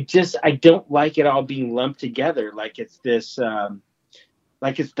I don't like it all being lumped together like it's this.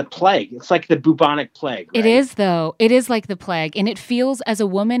 Like it's the plague. It's like the bubonic plague. Right? It is, though. It is like the plague. And it feels, as a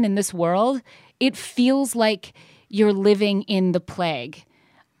woman in this world, it feels like you're living in the plague.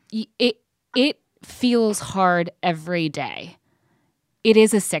 It feels hard every day. It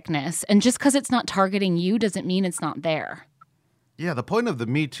is a sickness. And just because it's not targeting you doesn't mean it's not there. Yeah, the point of the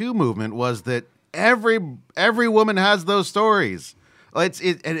Me Too movement was that every woman has those stories.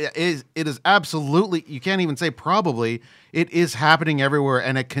 It is absolutely, you can't even say probably, it is happening everywhere,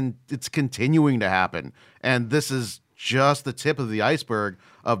 and it's continuing to happen. And this is just the tip of the iceberg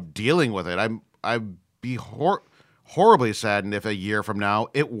of dealing with it. I'd be horribly saddened if a year from now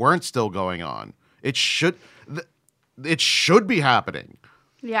it weren't still going on. It should be happening.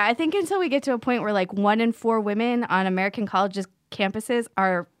 Yeah, I think until we get to a point where like 1 in 4 women on American colleges campuses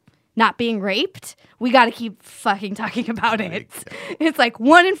are not being raped, we got to keep fucking talking about it. It's like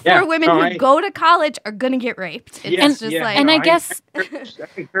 1 in 4 women who go to college are going to get raped. It's I guess I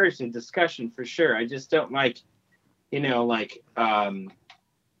encourage the discussion for sure. I just don't like, I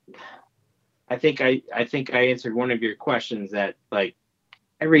think I answered one of your questions that like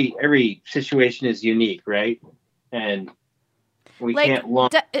every situation is unique, right? And we can't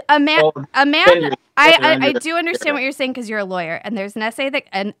lump a man. I do understand what you're saying because you're a lawyer, and there's an essay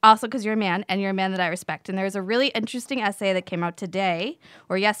and also because you're a man, and you're a man that I respect. And there's a really interesting essay that came out today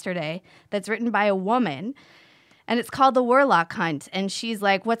or yesterday that's written by a woman, and it's called The Warlock Hunt. And she's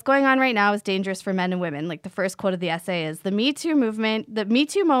like, what's going on right now is dangerous for men and women. Like the first quote of the essay is, the Me Too movement, the Me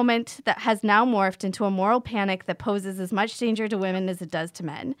Too moment that has now morphed into a moral panic that poses as much danger to women as it does to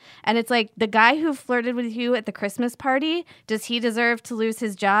men. And it's like, the guy who flirted with you at the Christmas party, does he deserve to lose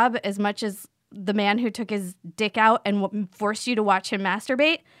his job as much as the man who took his dick out and forced you to watch him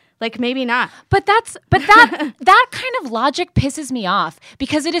masturbate? Like, maybe not. But that kind of logic pisses me off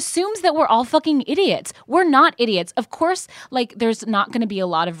because it assumes that we're all fucking idiots. We're not idiots. Of course, like, there's not going to be a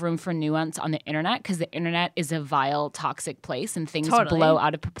lot of room for nuance on the internet because the internet is a vile, toxic place and things blow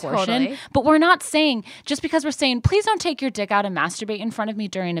out of proportion. Totally. But we're not saying, just because we're saying, please don't take your dick out and masturbate in front of me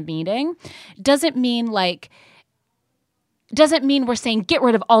during a meeting, doesn't mean we're saying get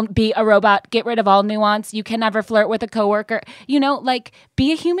rid of all, be a robot, get rid of all nuance. You can never flirt with a coworker. Like,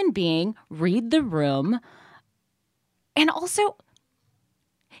 be a human being, read the room. And also,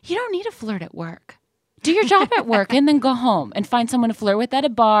 you don't need to flirt at work. Do your job at work and then go home and find someone to flirt with at a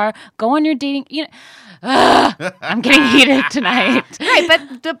bar. Go on your dating. I'm getting heated tonight. Right,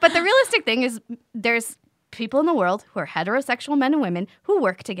 but the realistic thing is there's people in the world who are heterosexual men and women who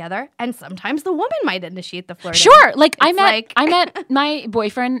work together, and sometimes the woman might initiate the flirting. Sure. Like I It's met my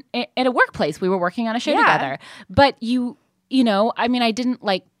boyfriend at a workplace. We were working on a show Yeah. together. But you know, I mean, I didn't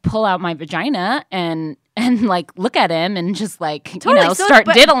like pull out my vagina and like look at him and just like, Totally. you know, So, start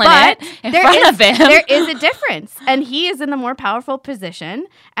but diddling it in there front is- of him. There is a difference. And he is in the more powerful position.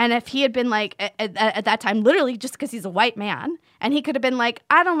 And if he had been like, at that time, literally just because he's a white man, and he could have been like,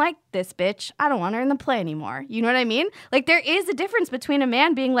 I don't like this bitch. I don't want her in the play anymore. You know what I mean? Like, there is a difference between a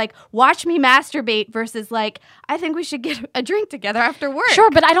man being like, watch me masturbate versus like, I think we should get a drink together after work. Sure,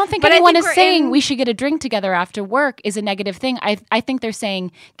 but I don't think But I anyone think is we're saying in- we should get a drink together after work is a negative thing. I think they're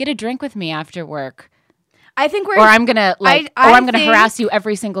saying get a drink with me after work, I think we're or I'm gonna like, I or I'm gonna think- harass you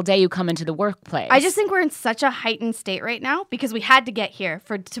every single day you come into the workplace. I just think we're in such a heightened state right now because we had to get here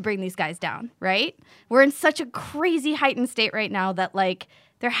to bring these guys down, right? We're in such a crazy heightened state right now that like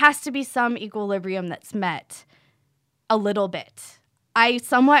there has to be some equilibrium that's met a little bit. I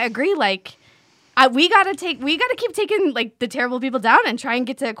somewhat agree. Like we gotta keep taking like the terrible people down and try and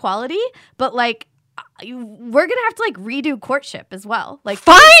get to equality, but like we're gonna have to like redo courtship as well. Like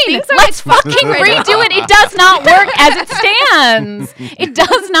Fine, things are let's like fucking right now. redo it. It does not work as it stands. It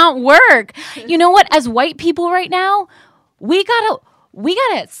does not work. You know what? As white people right now, we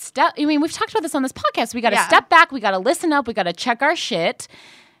gotta step. I mean, we've talked about this on this podcast. We gotta Yeah. step back. We gotta listen up. We gotta check our shit,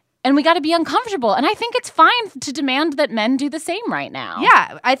 and we gotta be uncomfortable. And I think it's fine to demand that men do the same right now.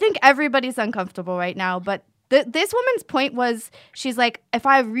 Yeah, I think everybody's uncomfortable right now, but this woman's point was, she's like, if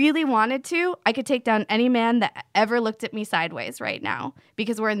I really wanted to, I could take down any man that ever looked at me sideways right now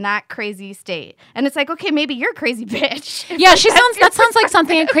because we're in that crazy state. And it's like, okay, maybe you're a crazy bitch. Yeah, that sounds like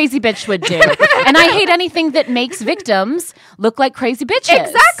something a crazy bitch would do. And I hate anything that makes victims look like crazy bitches.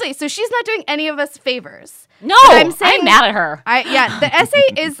 Exactly. So she's not doing any of us favors. No, But I'm mad at her. The essay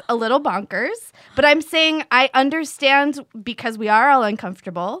is a little bonkers, but I'm saying I understand because we are all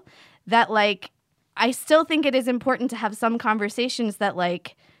uncomfortable that like I still think it is important to have some conversations that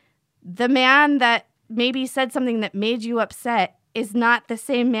like the man that maybe said something that made you upset is not the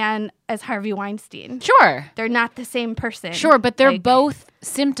same man as Harvey Weinstein. Sure. They're not the same person. Sure, but they're Like, both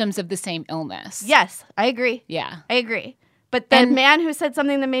symptoms of the same illness. Yes, I agree. Yeah. I agree. But the And- man who said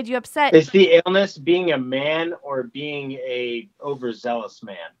something that made you upset, Is the illness being a man or being a overzealous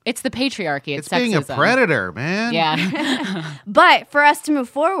man? It's the patriarchy. It's being a sexism. predator, man. Yeah. but for us to move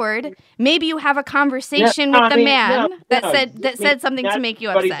forward, maybe you have a conversation with the man that said something to make you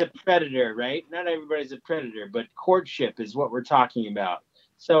upset. Not everybody's a predator, right? Not everybody's a predator, but courtship is what we're talking about.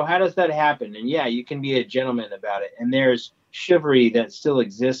 So how does that happen? And yeah, you can be a gentleman about it. And there's chivalry that still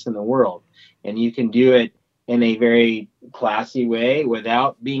exists in the world. And you can do it in a very classy way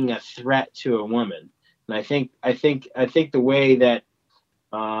without being a threat to a woman. And I think the way that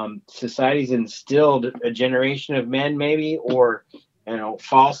society's instilled a generation of men, maybe, or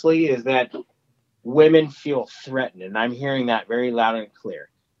falsely, is that women feel threatened, and I'm hearing that very loud and clear.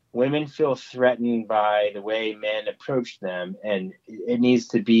 Women feel threatened by the way men approach them, and it needs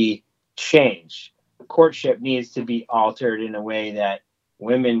to be changed. Courtship needs to be altered in a way that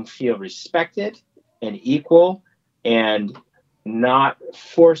women feel respected and equal and not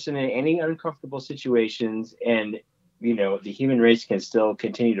forced into any uncomfortable situations, and the human race can still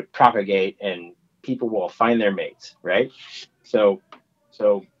continue to propagate and people will find their mates, right? So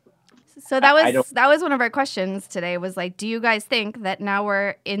that was one of our questions today, was like, do you guys think that now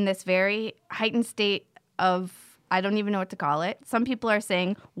we're in this very heightened state of, I don't even know what to call it. Some people are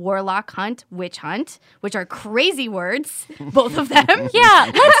saying warlock hunt, witch hunt, which are crazy words, both of them.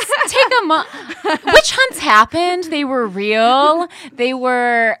 Yeah, let's take witch hunts happened. They were real. They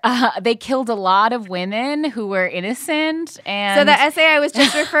killed a lot of women who were innocent. And So the essay I was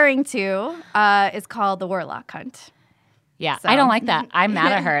just referring to is called The Warlock Hunt. yeah, So- I don't like that. I'm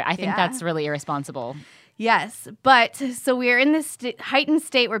mad at her. I think Yeah. that's really irresponsible. Yes, but so we're in this heightened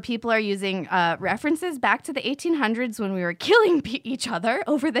state where people are using references back to the 1800s when we were killing each other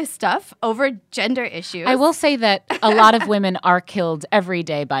over this stuff, over gender issues. I will say that a lot of women are killed every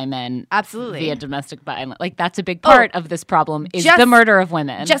day by men. Absolutely. Via domestic violence. Like, that's a big part of this problem is just- the murder of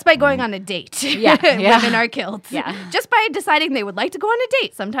women. Just by going on a date, Yeah. women are killed. Yeah. Just by deciding they would like to go on a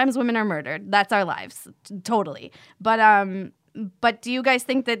date. Sometimes women are murdered. That's our lives, totally. But do you guys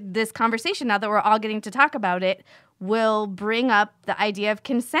think that this conversation, now that we're all getting to talk about it, will bring up the idea of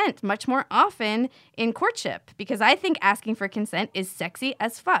consent much more often in courtship? Because I think asking for consent is sexy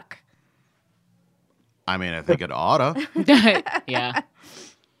as fuck. I mean, I think it oughta. Yeah.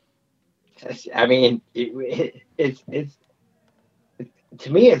 I mean, it's to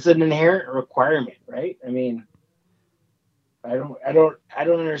me, it's an inherent requirement, right? I mean, I don't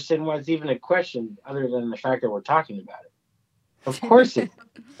understand why it's even a question other than the fact that we're talking about it. Of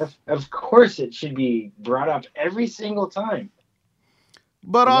course it should be brought up every single time.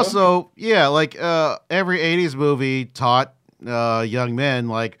 But You know? also, yeah, like every 80s movie taught young men,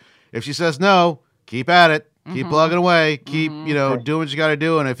 like, if she says no, keep at it. Keep plugging away. Keep, doing what you got to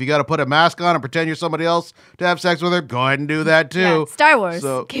do. And if you got to put a mask on and pretend you're somebody else to have sex with her, go ahead and do that too. Yeah, Star Wars,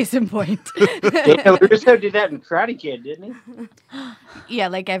 So- case in point. Daniel Russo did that in Karate Kid, didn't he? Yeah,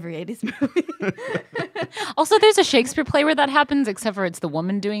 like every 80s movie. Also, there's a Shakespeare play where that happens, except for it's the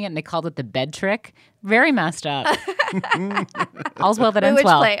woman doing it, and they called it the bed trick. Very messed up. All's well that Wait, ends which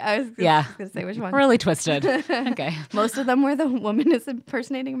well. play? I was Yeah. going to say which one. Really twisted. Okay. Most of them where the woman is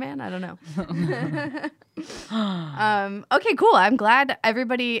impersonating a man. I don't know. Okay, cool. I'm glad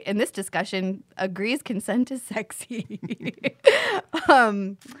everybody in this discussion agrees consent is sexy.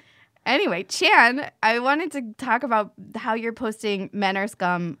 Anyway, Chan, I wanted to talk about how you're posting Men Are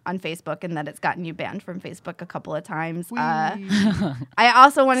Scum on Facebook and that it's gotten you banned from Facebook a couple of times. I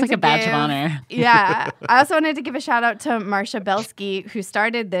also wanted It's like to a badge give, of honor. Yeah. I also wanted to give a shout out to Marsha Belsky, who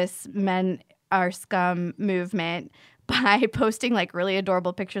started this Men Are Scum movement by posting like really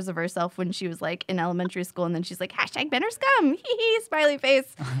adorable pictures of herself when she was like in elementary school. And then she's like, #Men Are Scum, hee hee, smiley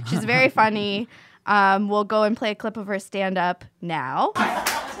face. She's very funny. We'll go and play a clip of her stand up now.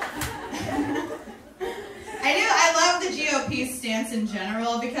 I love the GOP stance in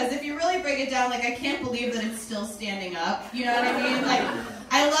general because if you really break it down, like I can't believe that it's still standing up. You know what I mean? Like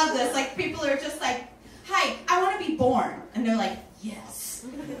I love this. Like people are just like, "Hi, I want to be born," and they're like, "Yes."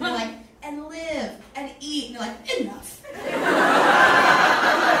 And they're like, "And live and eat," and they're like, "Enough."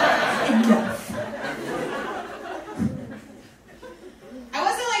 Enough. I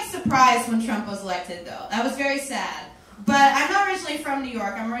wasn't like surprised when Trump was elected though. That was very sad. But I'm not originally from New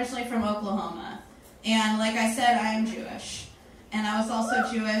York. I'm originally from Oklahoma. And like I said, I am Jewish. And I was also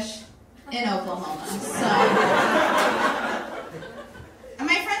Jewish in Oklahoma. So, and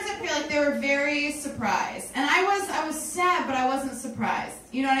my friends up here, like, they were very surprised. And I was sad, but I wasn't surprised.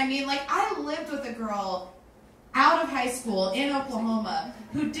 You know what I mean? Like, I lived with a girl out of high school in Oklahoma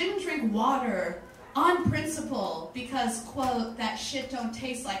who didn't drink water on principle because, quote, that shit don't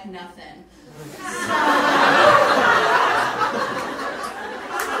taste like nothing.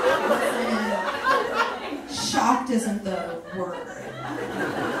 Shocked isn't the word.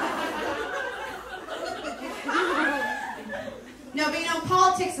 No, but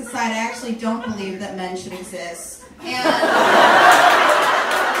politics aside, I actually don't believe that men should exist.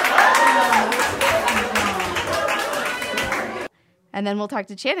 And then we'll talk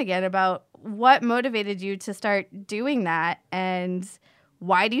to Chan again about what motivated you to start doing that and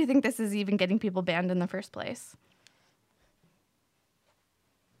why do you think this is even getting people banned in the first place?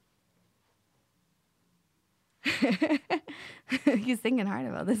 He's thinking hard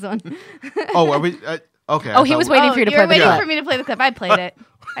about this one. Oh, are we? Okay. Oh, he was waiting for you to play You're the waiting clip. for me to play the clip. I played it.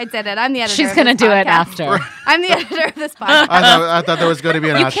 I did it. I'm the editor. She's of going to this do it podcast. after. I'm the editor of this podcast. I thought there was going to be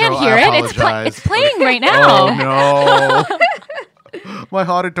an You outro. can't hear I it. apologize. It's playing right now. Oh, no. My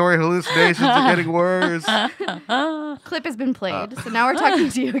auditory hallucinations are getting worse. Clip has been played, so now we're talking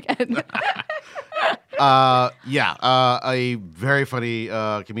to you again. A very funny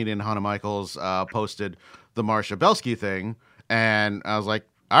comedian, Hannah Michaels, posted the Marsha Belsky thing, and I was like,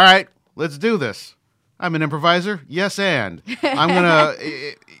 all right, let's do this. I'm an improviser. Yes, and I'm going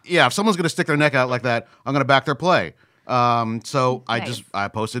to, if someone's going to stick their neck out like that, I'm going to back their play. So Nice. I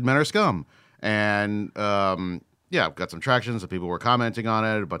posted Men Are Scum, and got some traction. Some people were commenting on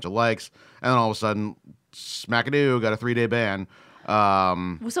it, a bunch of likes, and then all of a sudden, smack-a-doo, got a 3-day ban.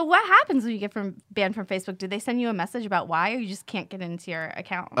 So what happens when you get banned from Facebook? Do they send you a message about why, or you just can't get into your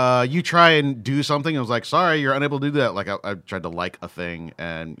account? You try and do something. It was like, sorry, you're unable to do that. Like I tried to like a thing,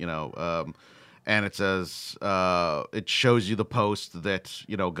 and and it says it shows you the post that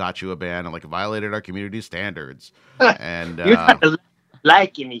got you a ban and like violated our community standards. And You're not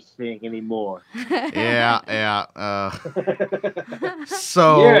like anything anymore.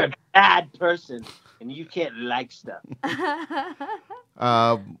 So You're a bad person, and you can't like stuff.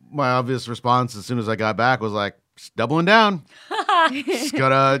 my obvious response as soon as I got back was like, just doubling down. Just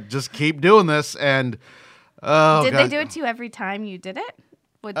gotta just keep doing this. And Did they do it to you every time you did it?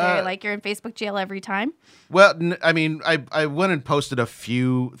 Would they like you're in Facebook jail every time? Well, I mean, I went and posted a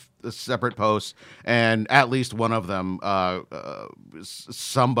few separate posts, and at least one of them,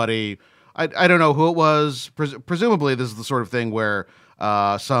 somebody, I don't know who it was. Presumably, this is the sort of thing where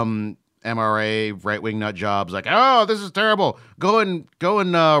some MRA right-wing nut jobs like, oh, this is terrible. Go and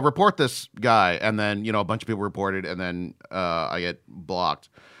report this guy, and then a bunch of people reported, and then I get blocked.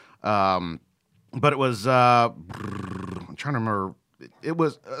 But it was I'm trying trying to remember. It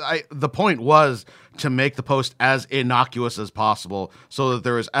was the point was to make the post as innocuous as possible, so that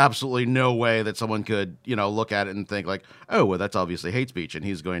there was absolutely no way that someone could, look at it and think like, oh, well, that's obviously hate speech, and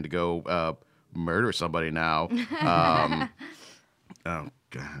he's going to go murder somebody now. Oh God,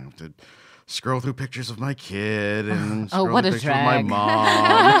 I have to scroll through pictures of my kid and scroll what through a pictures of my drag.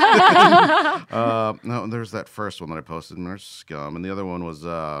 mom. No, there's that first one that I posted, and there's scum, and the other one was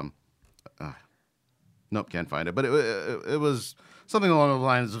nope, can't find it, but it was something along the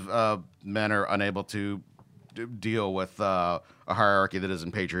lines of men are unable to deal with a hierarchy that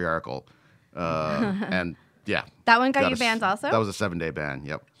isn't patriarchal, and yeah, That one got you banned also? That was a 7-day ban.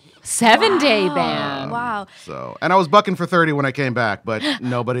 Yep. 7-day ban. Wow. So, and I was bucking for 30 when I came back, but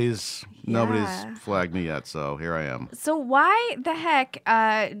nobody's Yeah. flagged me yet. So here I am. So why the heck,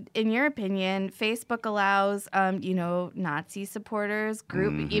 in your opinion, Facebook allows, Nazi supporters,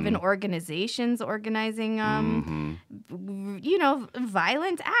 even organizations organizing,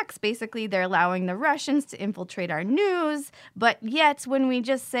 violent acts. Basically, they're allowing the Russians to infiltrate our news. But yet, when we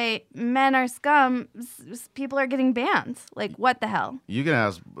just say men are scum, people are getting banned. Like, what the hell? You can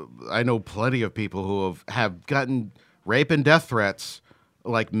ask. I know plenty of people who have gotten rape and death threats,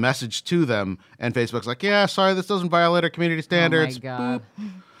 like messaged to them, and Facebook's like, yeah, sorry, this doesn't violate our community standards. Oh my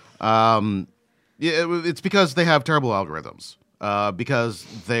God. It's because they have terrible algorithms. Because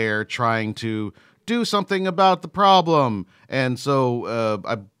they're trying to do something about the problem, and so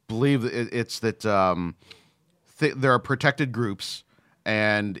I believe it's that there are protected groups,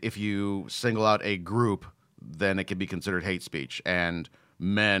 and if you single out a group, then it can be considered hate speech. And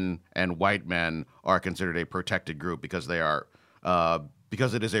men and white men are considered a protected group because they are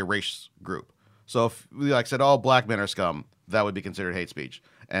because it is a race group. So if we said all black men are scum, that would be considered hate speech.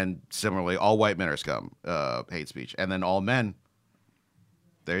 And similarly, all white men are scum, hate speech. And then all men,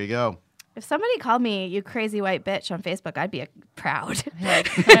 there you go. If somebody called me you crazy white bitch on Facebook, I'd be proud.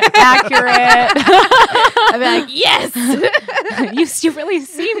 Accurate. I'd be like, yes. You really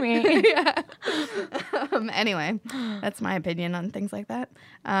see me. Yeah. Anyway, that's my opinion on things like that.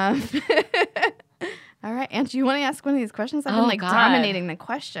 All right, Angie, you want to ask one of these questions? I've been God. dominating the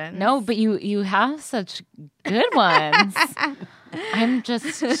question. No, but you have such good ones. I'm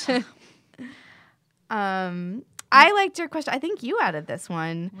just. I liked your question. I think you added this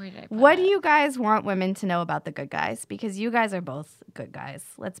one. Where did I put What do it? you guys want women to know about the good guys? Because you guys are both good guys.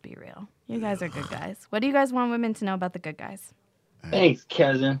 Let's be real. You guys are good guys. What do you guys want women to know about the good guys? Thanks,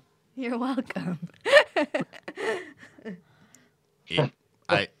 cousin. You're welcome.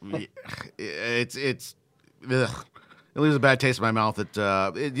 It's ugh. It leaves a bad taste in my mouth.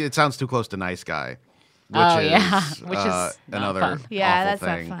 It sounds too close to nice guy, which is not another fun. Yeah, awful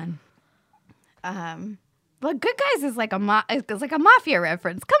that's thing. not fun. But good guys is like a mafia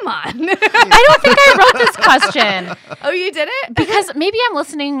reference. Come on. I don't think I wrote this question Oh, you did it? because maybe I'm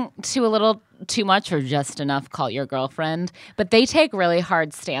listening to a little too much or just enough Call Your Girlfriend, but they take really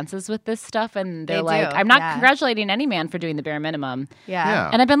hard stances with this stuff, and they're They like, do, I'm not yeah. congratulating any man for doing the bare minimum.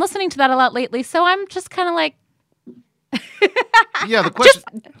 Yeah. And I've been listening to that a lot lately, so I'm just kind of like, Yeah, the question.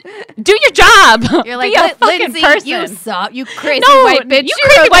 do your job. You're like, Be a fucking Lindsay, person. you crazy No, white bitch. you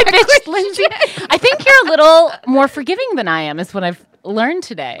wrote crazy white that bitch, question. Lindsay. I think you're a little more forgiving than I am, is what I've learned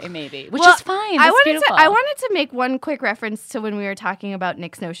today, maybe, which Well, is fine. I That's wanted beautiful. to make one quick reference to when we were talking about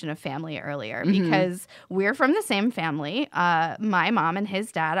Nick's notion of family earlier, because we're from the same family. My mom and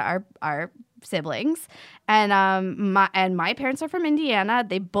his dad are siblings, and my parents are from Indiana.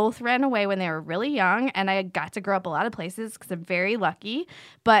 They both ran away when they were really young, and I got to grow up a lot of places because I'm very lucky.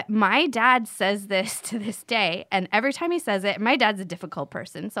 But my dad says this to this day, and every time he says it, my dad's a difficult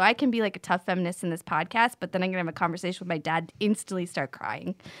person, so I can be like a tough feminist in this podcast, but then I'm gonna have a conversation with my dad, instantly start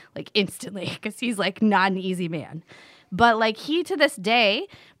crying, like instantly, because he's like not an easy man. But like he to this day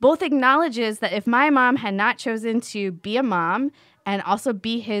both acknowledges that if my mom had not chosen to be a mom and also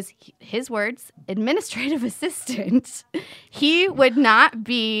be his words, administrative assistant, he would not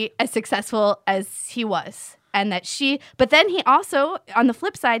be as successful as he was. And that but then he also, on the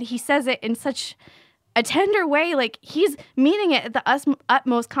flip side, he says it in such a tender way, like he's meaning it at the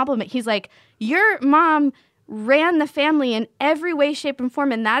utmost compliment. He's like, your mom ran the family in every way, shape, and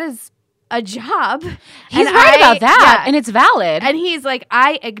form, and that is a job. He's And right about that, yeah. and it's valid. And he's like,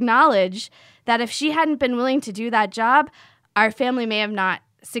 I acknowledge that if she hadn't been willing to do that job, our family may have not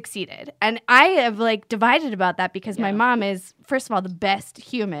succeeded. And I have like divided about that because my mom is, first of all, the best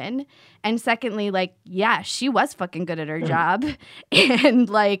human. And secondly, like, yeah, she was fucking good at her job. And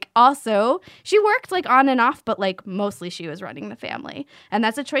like, also, she worked like on and off, but like mostly she was running the family. And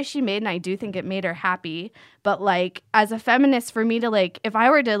that's a choice she made. And I do think it made her happy. But like, as a feminist, for me to like, if I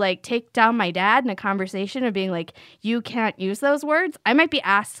were to like take down my dad in a conversation of being like, you can't use those words, I might be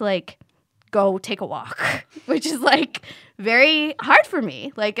asked to like, go take a walk, which is like very hard for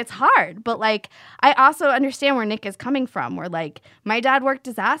me. Like, it's hard, but like I also understand where Nick is coming from, where like my dad worked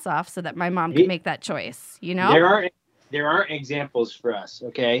his ass off so that my mom could make that choice, you know? There are examples for us,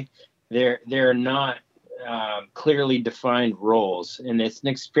 okay? There are not clearly defined roles, and it's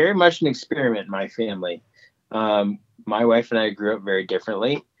very much an experiment in my family. My wife and I grew up very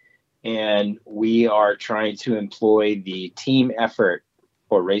differently, and we are trying to employ the team effort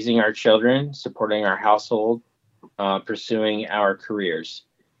for raising our children, supporting our household, pursuing our careers.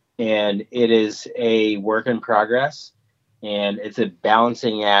 And it is a work in progress, and it's a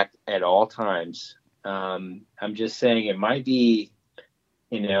balancing act at all times. I'm just saying it might be,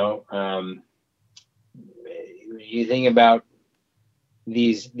 you think about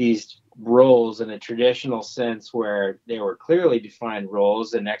these roles in a traditional sense where they were clearly defined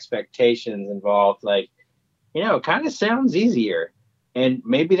roles and expectations involved, like, it kind of sounds easier. And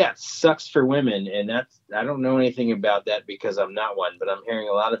maybe that sucks for women, and I don't know anything about that because I'm not one, but I'm hearing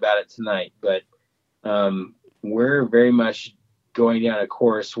a lot about it tonight. But we're very much going down a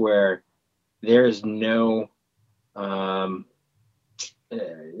course where there is no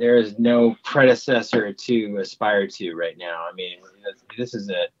predecessor to aspire to right now. I mean, this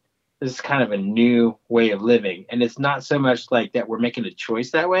is kind of a new way of living, and it's not so much like that we're making a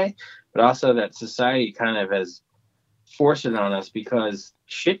choice that way, but also that society kind of has force it on us because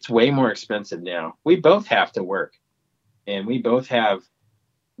shit's way more expensive now. We both have to work, and we both have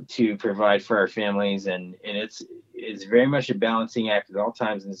to provide for our families, and it's very much a balancing act at all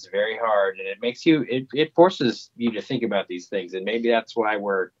times, and it's very hard, and it forces you to think about these things, and maybe that's why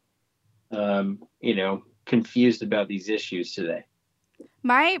we're confused about these issues today.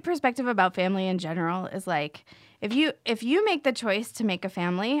 My perspective about family in general is like, if you make the choice to make a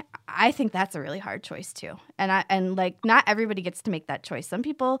family, I think that's a really hard choice too. And like, not everybody gets to make that choice. Some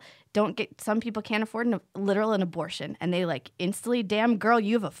people can't afford an abortion, and they like instantly, damn girl,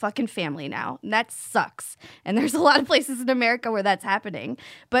 you have a fucking family now. And that sucks. And there's a lot of places in America where that's happening.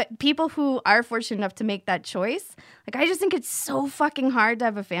 But people who are fortunate enough to make that choice, like, I just think it's so fucking hard to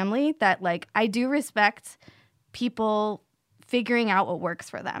have a family that like, I do respect people figuring out what works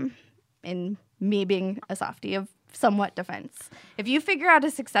for them, and me being a softie of somewhat defense. If you figure out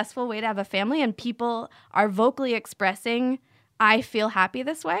a successful way to have a family and people are vocally expressing, I feel happy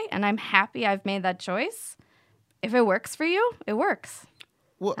this way and I'm happy I've made that choice, if it works for you, it works.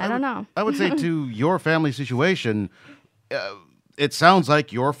 Well, I don't know. I would say to your family situation, it sounds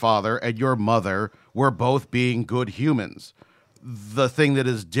like your father and your mother were both being good humans. The thing that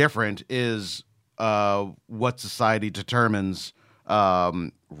is different is what society determines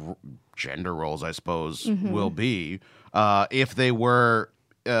gender roles, I suppose, will be. If they were,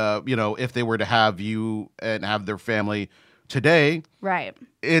 if they were to have you and have their family today, right?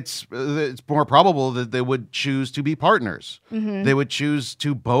 It's more probable that they would choose to be partners. They would choose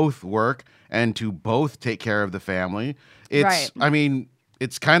to both work and to both take care of the family. Right. I mean,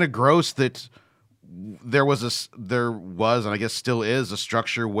 it's kind of gross that there was, and I guess still is, a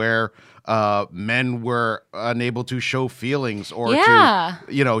structure where men were unable to show feelings or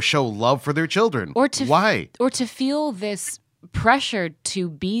to, show love for their children. Or to why? Or to feel this pressure to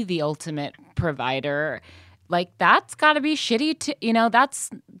be the ultimate provider. Like, that's got to be shitty to, that's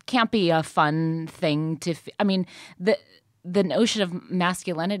can't be a fun thing to, I mean, the notion of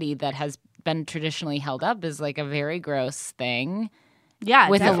masculinity that has been traditionally held up is like a very gross thing. Yeah,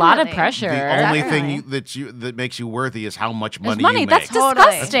 with definitely. a lot of pressure. The only thing that makes you worthy is how much money you make. That's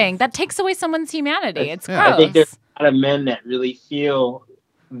disgusting. That takes away someone's humanity. It's gross. I think there's a lot of men that really feel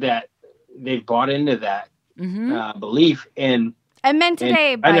that they've bought into that belief, and men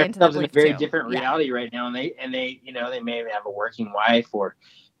today buy into that belief in a very too. different reality right now, and they they may have a working wife or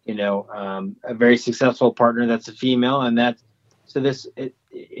a very successful partner that's a female, and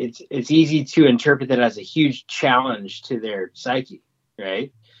it's easy to interpret that as a huge challenge to their psyche.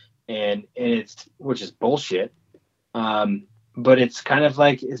 Right. And which is bullshit. But it's kind of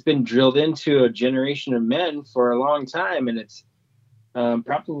like it's been drilled into a generation of men for a long time. And it's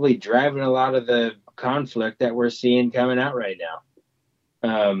probably driving a lot of the conflict that we're seeing coming out right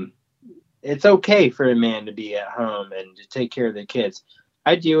now. It's okay for a man to be at home and to take care of the kids.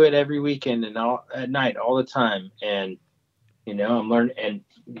 I do it every weekend and at night all the time. And I'm learning. And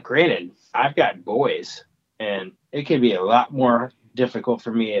granted, I've got boys, and it could be a lot more difficult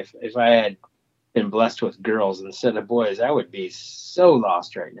for me if I had been blessed with girls instead of boys. I would be so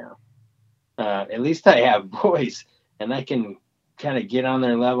lost right now. At least I have boys, and I can kind of get on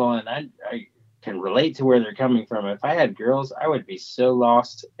their level, and I can relate to where they're coming from. If I had girls, I would be so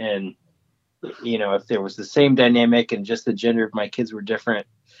lost. And if there was the same dynamic and just the gender of my kids were different,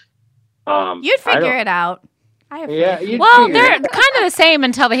 You'd figure it out. I have faith. Well, they're kind of the same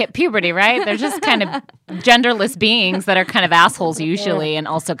until they hit puberty, right? They're just kind of genderless beings that are kind of assholes usually, and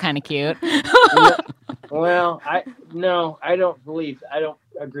also kind of cute. Well, I don't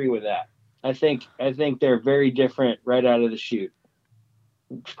agree with that. I think they're very different right out of the chute.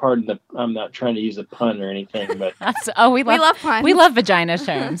 Pardon I'm not trying to use a pun or anything, but we love puns. We love vagina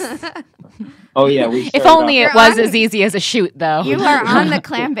terms. Oh yeah, if only it was as easy as a shoot, though. You are on the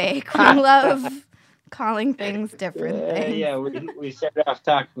clam bake. We love calling things different things. Yeah, we started off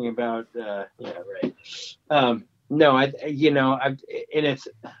talking about right. No, and it's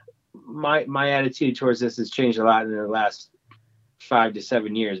my attitude towards this has changed a lot in the last 5 to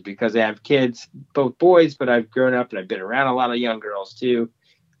 7 years because I have kids, both boys, but I've grown up and I've been around a lot of young girls too,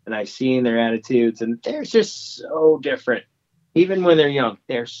 and I've seen their attitudes, and they're just so different. Even when they're young,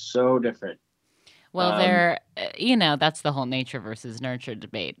 they're so different. Well, they're, that's the whole nature versus nurture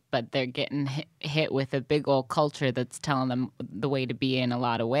debate, but they're getting hit with a big old culture that's telling them the way to be in a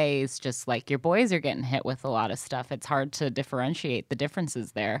lot of ways, just like your boys are getting hit with a lot of stuff. It's hard to differentiate the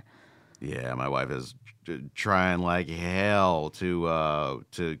differences there. Yeah, my wife is trying like hell to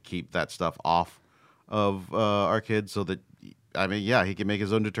keep that stuff off of our kids so that, he can make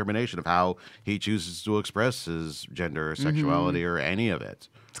his own determination of how he chooses to express his gender or sexuality or any of it.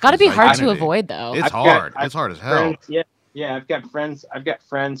 It's got to be hard to avoid, though. It's hard. It's hard as hell. Friends, yeah. I've got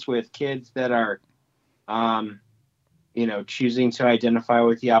friends with kids that are, choosing to identify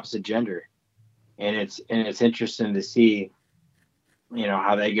with the opposite gender, and it's interesting to see,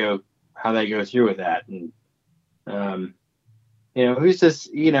 how they go through with that, and who's this?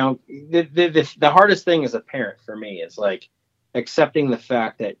 The hardest thing as a parent for me is like accepting the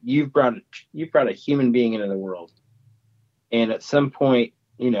fact that you've brought a human being into the world, and at some point,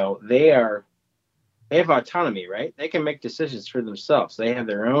 they have autonomy, right? They can make decisions for themselves. They have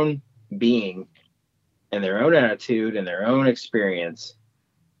their own being and their own attitude and their own experience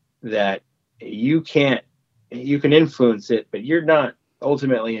that you can influence it, but you're not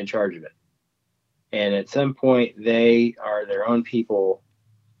ultimately in charge of it. And at some point they are their own people.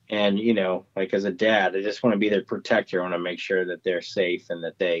 And, like as a dad, I just want to be their protector. I want to make sure that they're safe and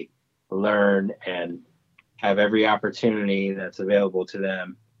that they learn and have every opportunity that's available to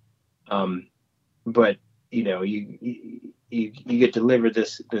them. But you get delivered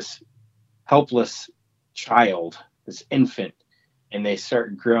this helpless child, this infant, and they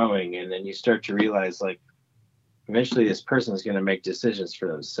start growing, and then you start to realize like eventually this person is going to make decisions for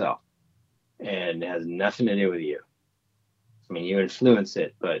themselves, and it has nothing to do with you. I mean, you influence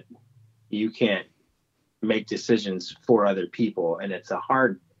it, but you can't make decisions for other people, and it's a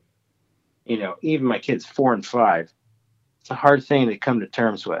hard. Even my kids 4 and 5, it's a hard thing to come to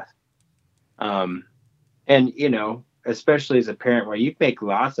terms with. And, especially as a parent where you make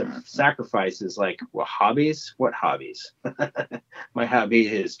lots of sacrifices, like, well, hobbies? What hobbies? My hobby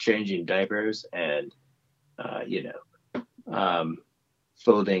is changing diapers and,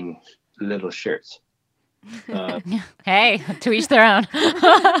 folding little shirts. Hey, to each their own.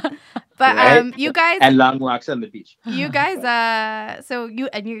 But right? You guys and long walks on the beach. You guys, so you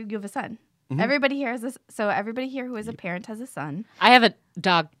have a son. Mm-hmm. Everybody here has this. So everybody here who is a parent has a son. I have a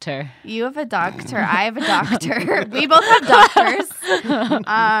doctor. You have a doctor. I have a doctor. We both have doctors.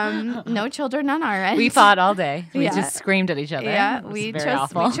 No children on our end. We fought all day. We Yeah. just screamed at each other. Yeah, we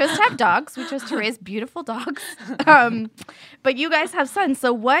chose to have dogs. We chose to raise beautiful dogs. But you guys have sons.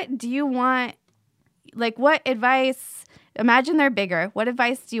 So what do you want? Like, what advice? Imagine they're bigger. What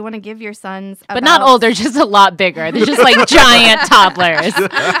advice do you want to give your sons? But not older, just a lot bigger. They're just like giant toddlers.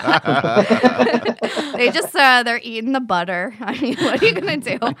 They're eating the butter. I mean, what are you gonna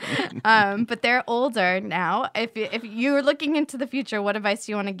do? But they're older now. If you're looking into the future, what advice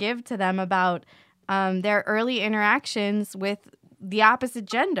do you want to give to them about their early interactions with the opposite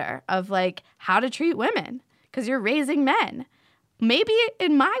gender, of like how to treat women? Because you're raising men. Maybe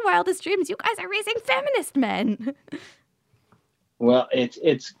in my wildest dreams, you guys are raising feminist men. Well, it's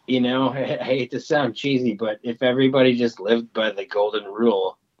I hate to sound cheesy, but if everybody just lived by the golden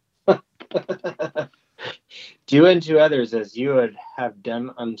rule, do unto others as you would have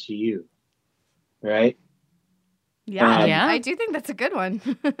done unto you, right? Yeah, Yeah. I do think that's a good one.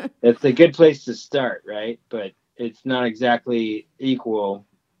 It's a good place to start, right? But it's not exactly equal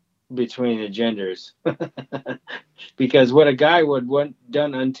between the genders. Because what a guy would want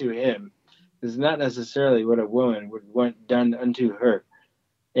done unto him is not necessarily what a woman would want done unto her.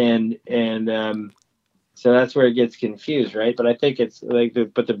 And so that's where it gets confused, right? But I think it's like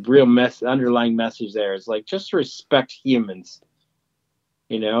the real underlying message there is like, just respect humans,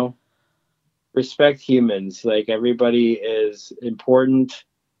 you know? Respect humans. Like, everybody is important.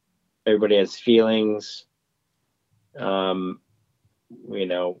 Everybody has feelings. You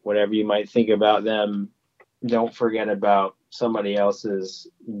know, whatever you might think about them, don't forget about somebody else's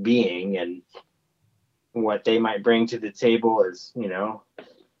being and what they might bring to the table. Is, you know,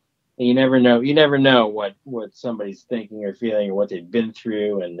 you never know what somebody's thinking or feeling or what they've been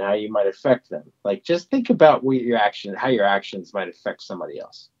through and how you might affect them. Like, just think about how your actions might affect somebody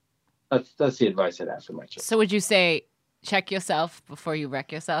else. That's the advice I'd have for my children. So would you say check yourself before you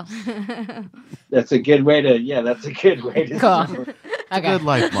wreck yourself? That's a good way to Cool. Okay. Good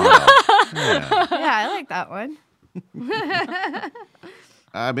life motto. Yeah. Yeah, I like that one.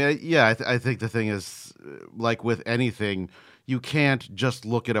 I mean, yeah, I think the thing is, like with anything, you can't just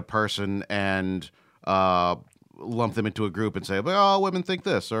look at a person and lump them into a group and say, well, all women think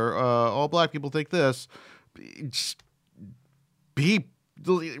this, or all black people think this. Just treat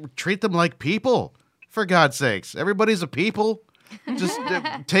them like people, for God's sakes. Everybody's a people. Just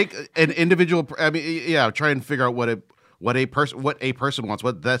take an individual. I mean, yeah, try and figure out what a person wants,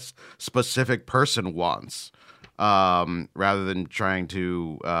 what this specific person wants, rather than trying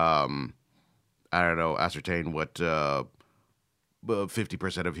to ascertain what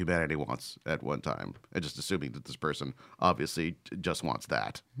 50% of humanity wants at one time, and just assuming that this person obviously just wants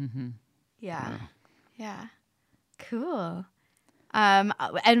that. Mm-hmm. Yeah. Cool.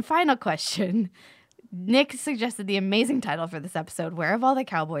 And final question. Nick suggested the amazing title for this episode, Where Have All the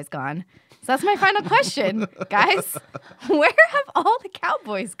Cowboys Gone? So that's my final question, guys. Where have all the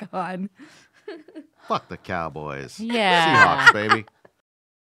cowboys gone? Fuck the Cowboys. Yeah. Seahawks, baby.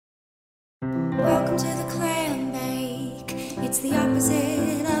 Welcome to the clam bake. It's the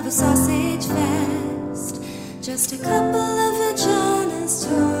opposite of a sausage fest. Just a couple of vaginas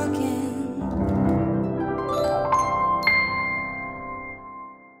talking.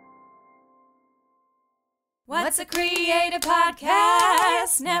 What's a Creative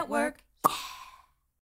Podcast Network?